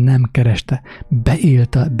lényeget, mert nem kereste,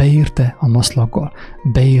 beérte a maszlaggal,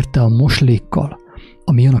 beérte a moslékkal,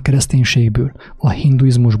 ami jön a kereszténységből, a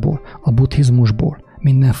hinduizmusból, a buddhizmusból,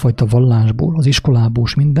 mindenfajta vallásból, az iskolából,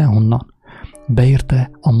 mindenhonnan.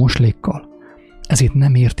 Beérte a moslékkal. Ezért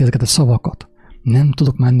nem érti ezeket a szavakat. Nem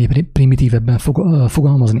tudok már primitívebben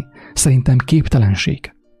fogalmazni. Szerintem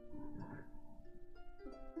képtelenség.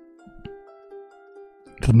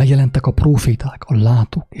 Tehát megjelentek a próféták, a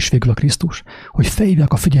látók és végül a Krisztus, hogy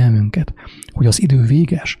felhívják a figyelmünket, hogy az idő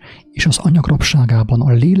véges, és az anyag rabságában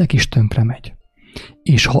a lélek is tönkre megy.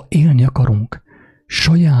 És ha élni akarunk,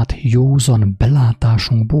 saját józan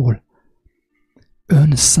belátásunkból,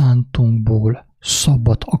 önszántunkból,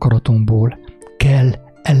 szabad akaratunkból kell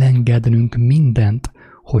elengednünk mindent,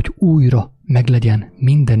 hogy újra meglegyen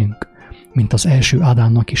mindenünk, mint az első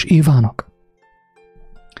Ádámnak és Évának.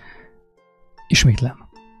 Ismétlem,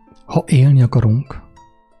 ha élni akarunk,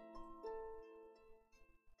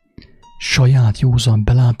 saját józan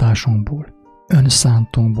belátásunkból,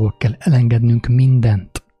 önszántunkból kell elengednünk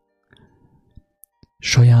mindent.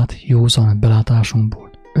 Saját józan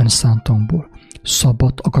belátásunkból, önszántunkból,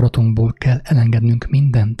 szabad akaratunkból kell elengednünk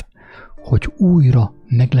mindent, hogy újra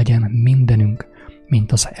meglegyen mindenünk,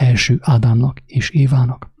 mint az első Ádámnak és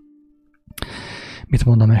Évának. Mit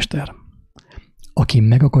mond a mester? Aki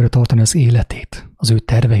meg akarja tartani az életét, az ő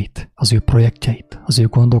terveit, az ő projektjeit, az ő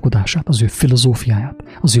gondolkodását, az ő filozófiáját,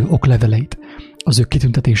 az ő okleveleit, az ő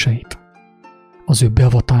kitüntetéseit, az ő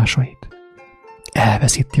beavatásait,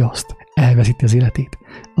 elveszíti azt, elveszíti az életét.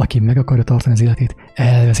 Aki meg akarja tartani az életét,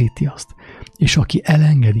 elveszíti azt. És aki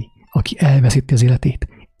elengedi, aki elveszíti az életét,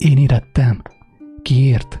 én érettem.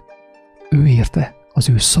 Kiért? Ő érte, az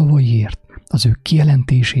ő szavaiért, az ő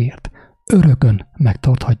kijelentéséért, örökön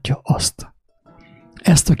megtarthatja azt.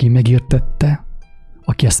 Ezt, aki megértette,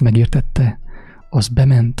 aki ezt megértette, az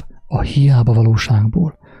bement a hiába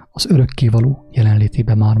valóságból, az örökkévaló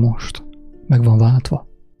jelenlétébe már most. Meg van váltva.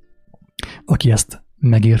 Aki ezt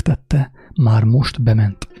megértette, már most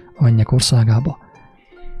bement a mennyek országába,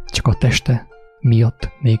 csak a teste miatt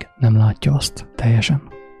még nem látja azt teljesen.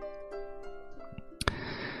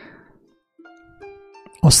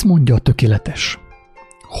 Azt mondja a tökéletes,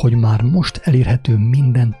 hogy már most elérhető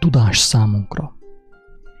minden tudás számunkra,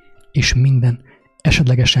 és minden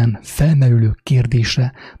esetlegesen felmerülő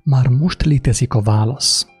kérdésre már most létezik a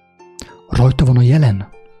válasz. Rajta van a jelen.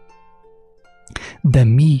 De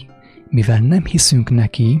mi, mivel nem hiszünk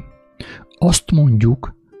neki, azt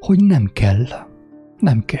mondjuk, hogy nem kell.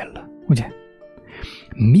 Nem kell, ugye?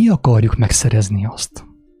 Mi akarjuk megszerezni azt.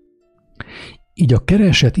 Így a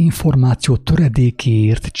keresett információ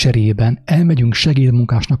töredékéért cserében elmegyünk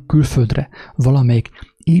segédmunkásnak külföldre, valamelyik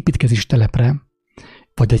építkezés telepre,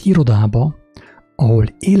 vagy egy irodába, ahol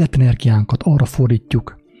életenergiánkat arra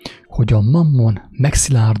fordítjuk, hogy a mammon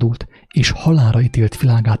megszilárdult és halálra ítélt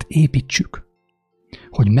világát építsük,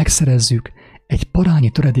 hogy megszerezzük egy parányi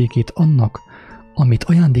töredékét annak, amit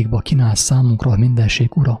ajándékba kínál számunkra a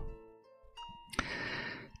mindenség ura.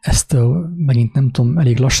 Ezt megint nem tudom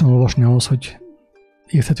elég lassan olvasni ahhoz, hogy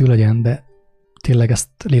érthető legyen, de tényleg ezt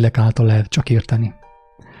lélek által lehet csak érteni.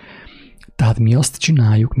 Tehát mi azt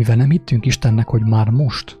csináljuk, mivel nem hittünk Istennek, hogy már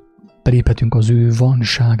most beléphetünk az ő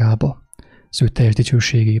vanságába, az ő teljes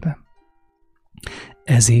dicsőségébe.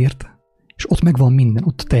 Ezért, és ott megvan minden,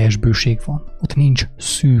 ott teljes bőség van, ott nincs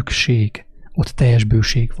szűkség, ott teljes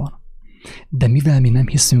bőség van. De mivel mi nem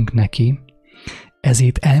hiszünk neki,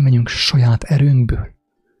 ezért elmenjünk saját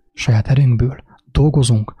erőnkből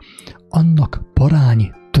dolgozunk annak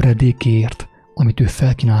parányi töredékéért, amit ő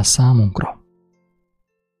felkínál számunkra.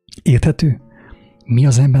 Érthető? Mi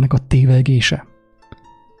az embernek a tévegése?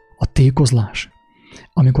 A tékozlás.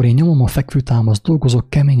 Amikor én nyomom a fekvőtámaszt, dolgozok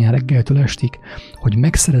keményen reggeltől estig, hogy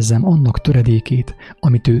megszerezzem annak töredékét,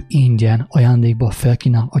 amit ő ingyen ajándékba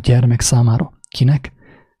felkínál a gyermek számára. Kinek?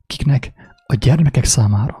 Kiknek? a gyermekek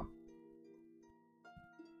számára,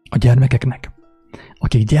 a gyermekeknek,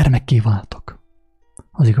 akik gyermekké váltak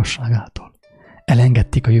az igazság által.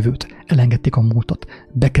 Elengedték a jövőt, elengedték a múltat,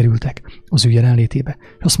 bekerültek az ő jelenlétébe,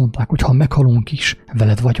 és azt mondták, hogy ha meghalunk is,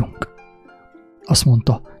 veled vagyunk. Azt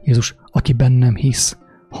mondta Jézus, aki bennem hisz,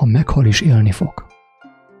 ha meghal is élni fog.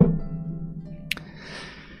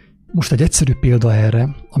 Most egy egyszerű példa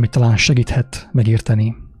erre, ami talán segíthet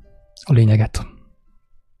megérteni a lényeget.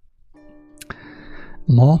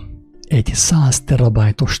 Ma egy 100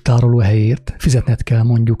 terabájtos tárolóhelyért fizetned kell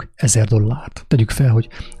mondjuk $1000. Tegyük fel, hogy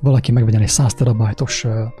valaki megvegyen egy 100 terabájtos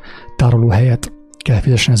tárolóhelyet, kell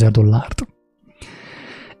fizessen $1000.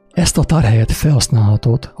 Ezt a tárhelyet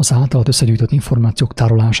felhasználhatod az általad összegyűjtött információk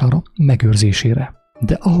tárolására, megőrzésére.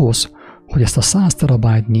 De ahhoz, hogy ezt a 100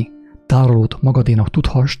 terabájtnyi tárolót magadénak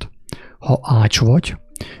tudhassd, ha ács vagy,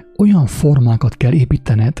 olyan formákat kell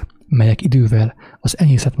építened, melyek idővel az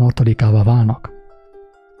enyészet martalékává válnak.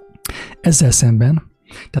 Ezzel szemben,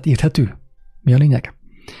 tehát érthető? Mi a lényeg?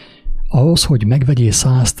 Ahhoz, hogy megvegyél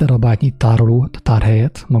 100 terabájtnyi tárolót,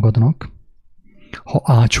 tárhelyet magadnak, ha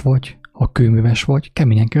ács vagy, ha kőműves vagy,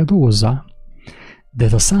 keményen kell dolgozzál. De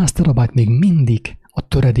ez a 100 terabájt még mindig a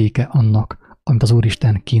töredéke annak, amit az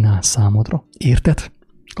Úristen kínál számodra. Érted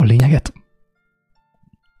a lényeget?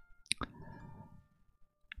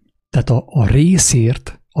 Tehát a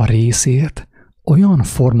részért olyan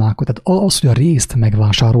formákat, tehát az, hogy a részt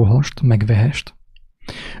megvásárolhast, megvehest,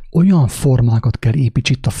 olyan formákat kell építs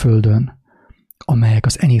itt a földön, amelyek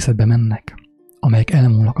az enyészetbe mennek, amelyek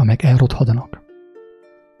elmúlnak, amelyek elrothadanak.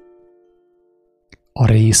 A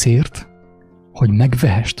részért, hogy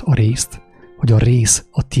megvehest a részt, hogy a rész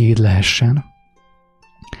a tiéd lehessen,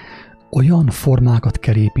 olyan formákat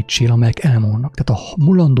kell építsél, amelyek elmúlnak. Tehát a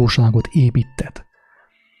mulandóságot építed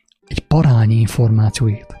egy parányi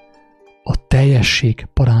információért, a teljesség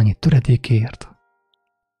parányi töredékéért.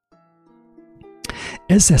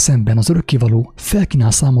 Ezzel szemben az Örökkévaló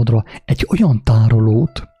felkínál számodra egy olyan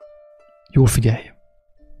tárolót, jól figyelj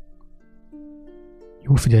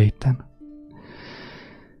itten,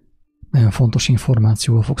 nagyon fontos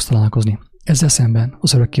információval fogsz találkozni. Ezzel szemben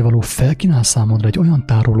az Örökkévaló felkínál számodra egy olyan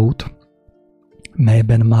tárolót,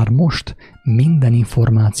 melyben már most minden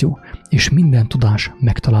információ és minden tudás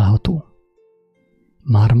megtalálható.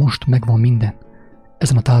 Már most megvan minden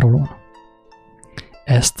ezen a tárolón.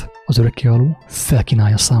 Ezt az Örökkévaló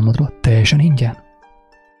felkínálja számodra teljesen ingyen,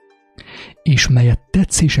 és melyet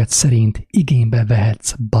tetszésed szerint igénybe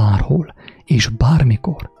vehetsz bárhol és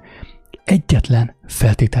bármikor, egyetlen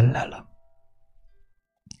feltétellel.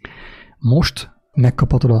 Most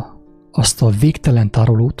megkaphatod azt a végtelen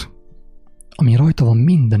tárolót, ami rajta van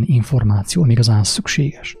minden információ, ami igazán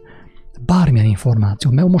szükséges. Bármilyen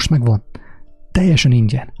információ, mert most megvan, teljesen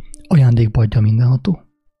ingyen, ajándékba adja mindenható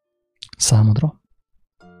számodra.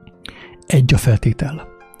 Egy a feltétel,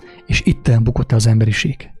 és itten bukott el az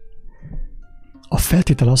emberiség. A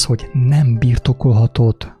feltétel az, hogy nem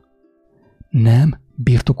birtokolhatod, nem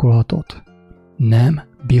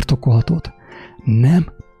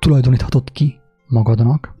tulajdoníthatod ki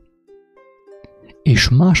magadnak, és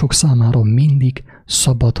mások számára mindig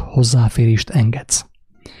szabad hozzáférést engedsz.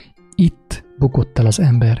 Itt bukott el az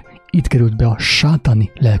ember, itt került be a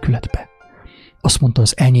sátáni lelkületbe. Azt mondta,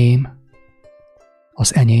 az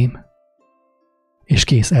enyém, és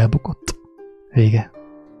kész, elbukott.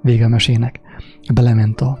 Vége a mesének.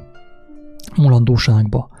 Belement a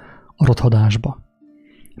mulandóságba, a rothadásba.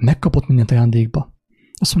 Megkapott mindent ajándékba.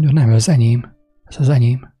 Azt mondja, nem, ez az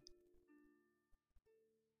enyém.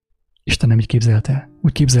 Isten nem így képzelte.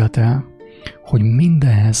 Úgy képzelte, hogy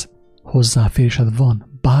mindenhez hozzáférésed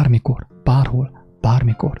van, bármikor, bárhol,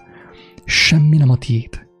 bármikor. Semmi nem a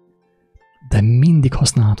tiéd, de mindig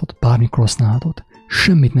használhatod, bármikor használhatod.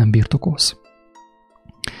 Semmit nem birtokolsz,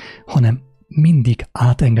 hanem mindig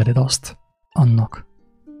átengeded azt annak,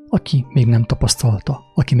 aki még nem tapasztalta,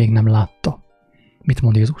 aki még nem látta. Mit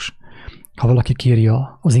mond Jézus? Ha valaki kéri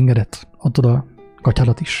az ingedet, add oda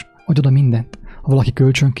gatyádat is, adj oda mindent. Ha valaki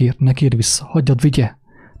kölcsön kér, ne kérd vissza, hagyjad, vigye.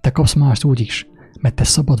 Te kapsz mást úgy is, mert te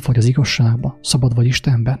szabad vagy az igazságban, szabad vagy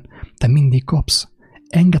Istenben. Te mindig kapsz.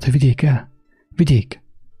 Engedd, hogy vigyék.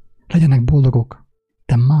 Legyenek boldogok.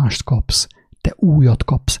 Te mást kapsz, te újat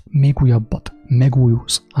kapsz, még újabbat,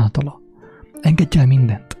 megújulsz általa. Engedj el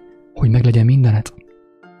mindent, hogy meglegyen mindened.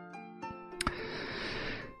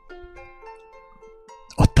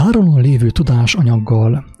 A tárolón lévő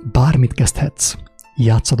tudásanyaggal bármit kezdhetsz,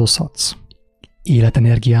 játszadozhatsz.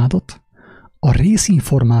 Életenergiádat a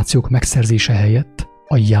részinformációk megszerzése helyett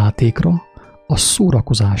a játékra, a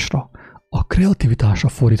szórakozásra, a kreativitásra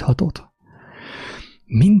fordíthatod.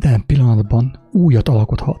 Minden pillanatban újat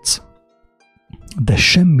alkothatsz. de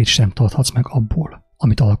semmit sem tarthatsz meg abból,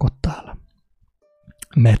 amit alkottál.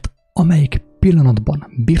 Mert amelyik pillanatban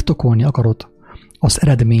birtokolni akarod az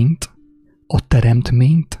eredményt, a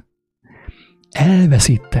teremtményt,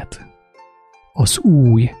 elveszíted az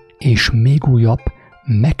új és még újabb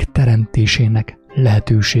megteremtésének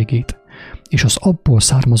lehetőségét, és az abból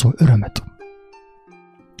származó örömet.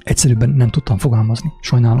 Egyszerűbben nem tudtam fogalmazni,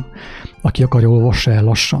 sajnálom. Aki akarja, olvassa el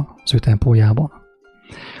lassan az ő tempójában.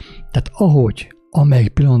 Tehát ahogy,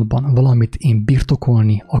 amelyik pillanatban valamit én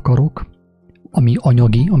birtokolni akarok, ami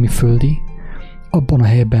anyagi, ami földi, abban a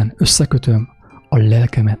helyben összekötöm a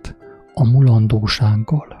lelkemet a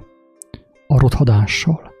mulandósággal, a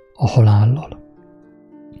rothadással, a halállal.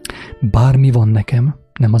 Bármi van nekem,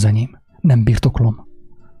 nem az enyém, nem birtoklom.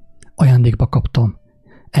 Ajándékba kaptam,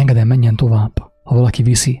 engedem, menjen tovább. Ha valaki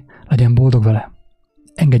viszi, legyen boldog vele.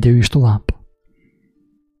 Engedje ő is tovább.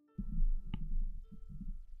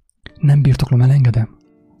 Nem birtoklom, elengedem.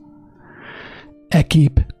 E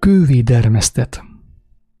kép kővé dermesztet.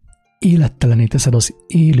 Élettelené teszed az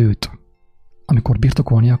élőt, amikor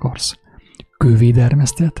birtokolni akarsz. Kővé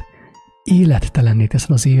dermesztet, élettelenné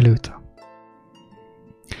teszed az élőt.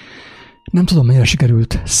 Nem tudom, mennyire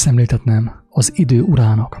sikerült szemléltetnem az idő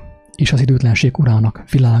urának és az időtlenség urának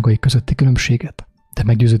világai közötti különbséget, de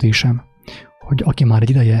meggyőződésem, hogy aki már egy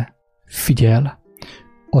ideje figyel,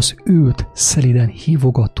 az őt szeliden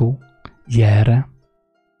hívogató jelre,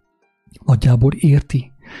 nagyjából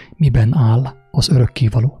érti, miben áll az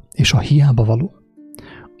örökkévaló és a hiába való,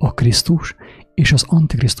 a Krisztus és az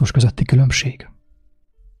Antikrisztus közötti különbség.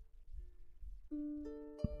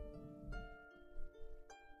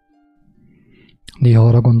 Néha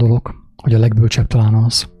arra gondolok, hogy a legbölcsebb talán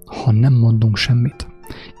az, ha nem mondunk semmit,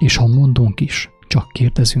 és ha mondunk is, csak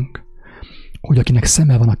kérdezünk, hogy akinek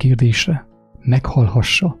szeme van a kérdésre,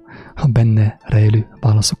 meghallhassa a benne rejlő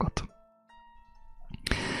válaszokat.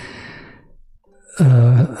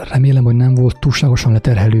 Remélem, hogy nem volt túlságosan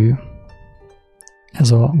leterhelő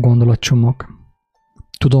ez a gondolatcsomag.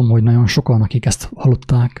 Tudom, hogy nagyon sokan, akik ezt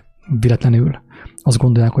hallották véletlenül, azt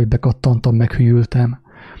gondolják, hogy bekattantam, meghűltem,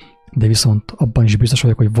 de viszont abban is biztos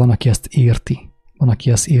vagyok, hogy van, aki ezt érti. Van,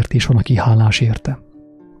 aki ezt érti, és van, aki hálás érte.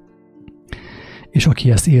 És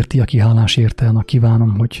aki ezt érti, aki hálás érte, annak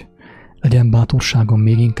kívánom, hogy legyen bátorságom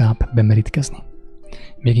még inkább bemerítkezni.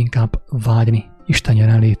 Még inkább vágyni Isten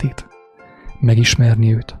jelenlétét.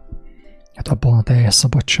 Megismerni őt. Hát abban a teljes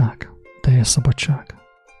szabadság. Teljes szabadság.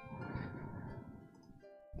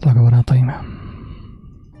 Drága barátaim!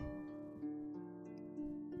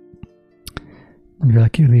 Mivel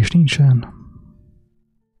kérdés nincsen,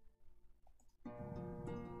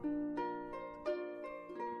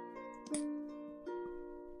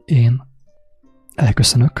 én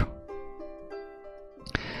elköszönök,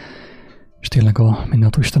 és tényleg a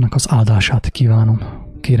mindenható Istennek az áldását kívánom.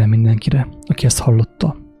 Kérem mindenkire, aki ezt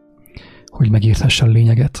hallotta, hogy megérthesse a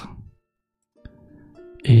lényeget,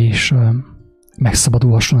 és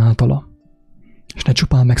megszabadulhasson általa, és ne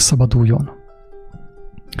csupán megszabaduljon,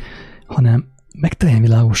 hanem megteljen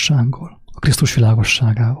világossággal, a Krisztus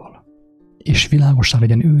világosságával, és világosság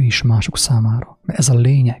legyen ő is mások számára. Mert ez a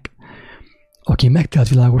lényeg. Aki megtelt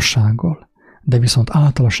világossággal, de viszont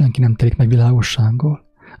általa senki nem telik meg világossággal,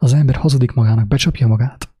 az ember hazudik magának, becsapja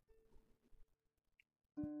magát.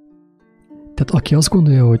 Tehát aki azt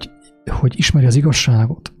gondolja, hogy ismeri az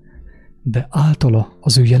igazságot, de általa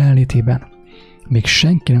az ő jelenlétében még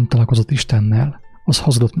senki nem találkozott Istennel, az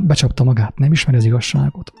hazudott, becsapta magát, nem ismeri az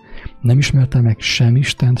igazságot. Nem ismerte meg sem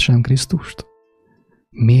Istent, sem Krisztust.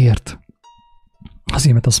 Miért?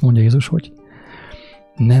 Azért, mert azt mondja Jézus, hogy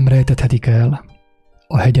nem rejtethetik el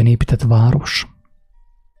a hegyen épített város.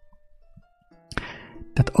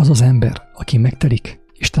 Tehát az az ember, aki megtelik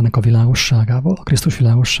Istennek a világosságával, a Krisztus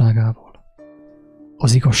világosságával,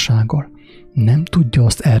 az igazsággal, nem tudja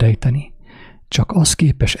azt elrejteni, csak az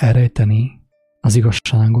képes elrejteni az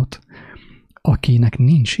igazságot, akinek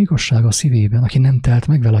nincs igazság a szívében, aki nem telt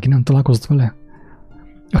meg vele, aki nem találkozott vele.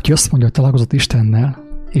 Aki azt mondja, hogy találkozott Istennel,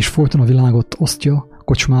 és folyton a világot osztja,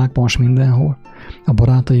 kocsmákban, és mindenhol, a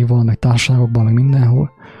barátaival, meg társaságokban, meg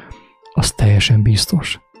mindenhol, az teljesen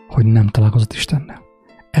biztos, hogy nem találkozott Istennel.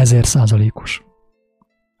 1000%-os.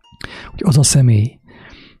 Hogy az a személy,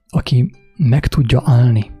 aki meg tudja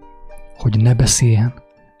állni, hogy ne beszéljen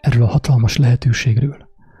erről a hatalmas lehetőségről,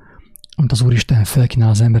 amit az Úristen felkínál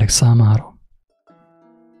az emberek számára,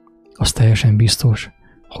 az teljesen biztos,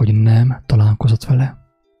 hogy nem találkozott vele.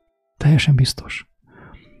 Teljesen biztos.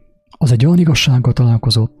 Az egy olyan igazsággal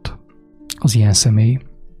találkozott az ilyen személy,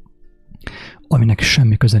 aminek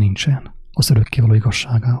semmi köze nincsen az örökkévaló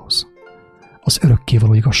igazságához. Az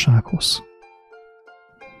örökkévaló igazsághoz.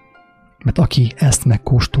 Mert aki ezt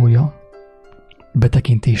megkóstolja,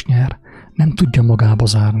 betekintést nyer, nem tudja magába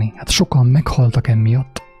zárni. Hát sokan meghaltak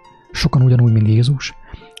emiatt. Sokan ugyanúgy, mint Jézus,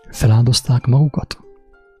 feláldozták magukat.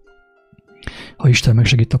 Ha Isten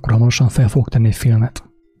megsegít, akkor hamarosan fel fogok tenni egy filmet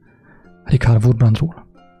Richard Wurmbrandról,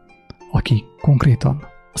 aki konkrétan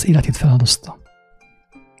az életét feláldozta.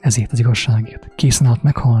 Ezért az igazságért. Készen állt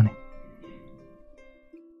meghalni.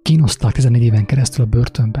 Kínozták 14 éven keresztül a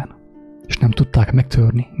börtönben, és nem tudták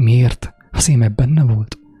megtörni. Miért? Az émek benne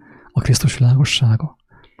volt a Krisztus világossága.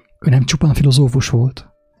 Ő nem csupán filozófus volt,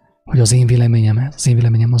 hogy az én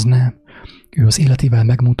véleményem az nem. Ő az életével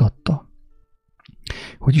megmutatta,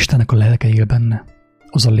 hogy Istennek a lelke él benne,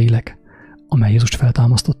 az a lélek, amely Jézust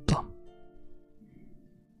feltámasztotta.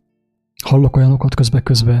 Hallok olyanokat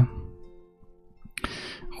közbe,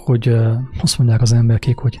 hogy azt mondják az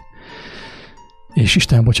emberkék, hogy és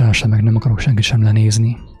Isten bocsássa meg, nem akarok senki sem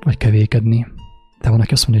lenézni, vagy kevékedni. De van,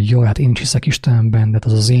 aki azt mondja, hogy jaj, hát én is hiszek Istenben, de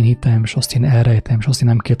az az én hitem, és azt én elrejtem, és azt én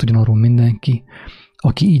nem kell tudjon arról mindenki.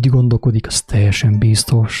 Aki így gondolkodik, az teljesen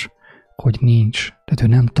biztos, hogy nincs. Tehát ő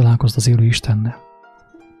nem találkozott az élő Istennel.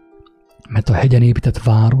 Mert a hegyen épített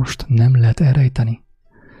várost nem lehet elrejteni.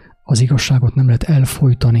 Az igazságot nem lehet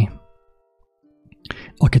elfojtani.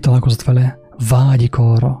 Aki találkozott vele, vágyik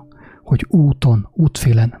arra, hogy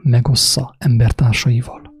útfélen megossza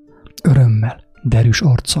embertársaival, örömmel, derűs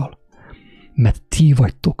arccal, mert ti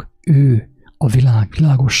vagytok, ő a világ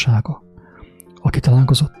világossága, aki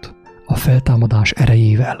találkozott a feltámadás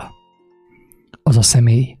erejével. Az a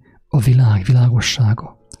személy a világ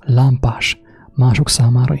világossága, lámpás mások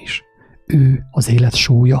számára is. Ő az élet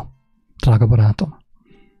sója, drága barátom.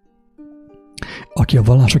 Aki a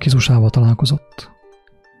vallások Jézusával találkozott,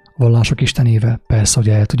 a vallások Istenével persze, hogy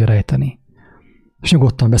el tudja rejteni. És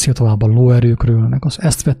nyugodtan beszél tovább a lóerőkről, meg az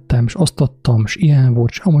ezt vettem, és azt adtam, és ilyen volt,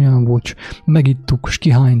 és amolyan volt, és megittuk, és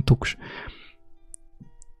kihánytuk.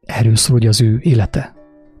 Erről szól ugye az ő élete.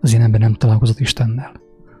 Az ilyen ember nem találkozott Istennel.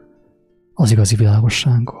 Az igazi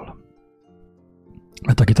világossággal.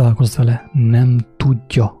 Mert aki találkozott vele, nem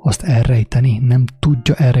tudja azt elrejteni, nem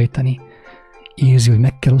tudja elrejteni. Érzi, hogy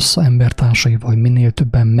meg kell ossza embertársaival, hogy minél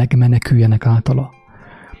többen megmeneküljenek általa.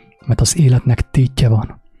 Mert az életnek tétje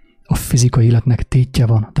van. A fizikai életnek tétje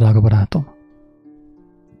van, drága barátom.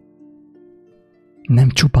 Nem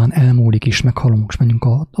csupán elmúlik és meghalunk, és menjünk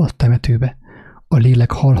a temetőbe. A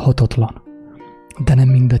lélek halhatatlan. De nem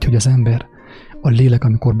mindegy, hogy az ember, a lélek,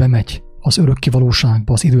 amikor bemegy az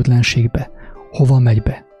örökkévalóságba, az időtlenségbe, hova megy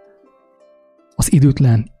be? Az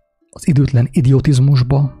időtlen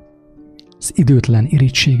idiotizmusba, az időtlen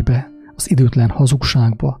irítségbe, az időtlen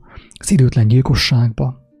hazugságba, az időtlen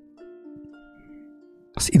gyilkosságba,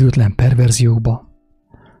 az időtlen perverziókba,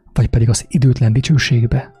 vagy pedig az időtlen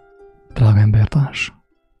dicsőségbe, drága embertárs.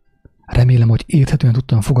 Remélem, hogy érthetően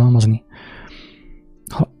tudtam fogalmazni.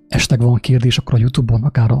 Ha esetleg van kérdés, akkor a YouTube-on,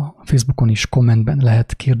 akár a Facebookon is kommentben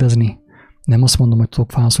lehet kérdezni. Nem azt mondom, hogy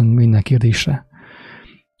tudok válaszolni minden kérdésre,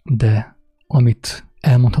 de amit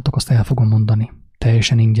elmondhatok, azt el fogom mondani.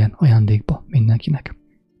 Teljesen ingyen, ajándékba mindenkinek.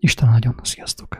 Isten áldjon, sziasztok!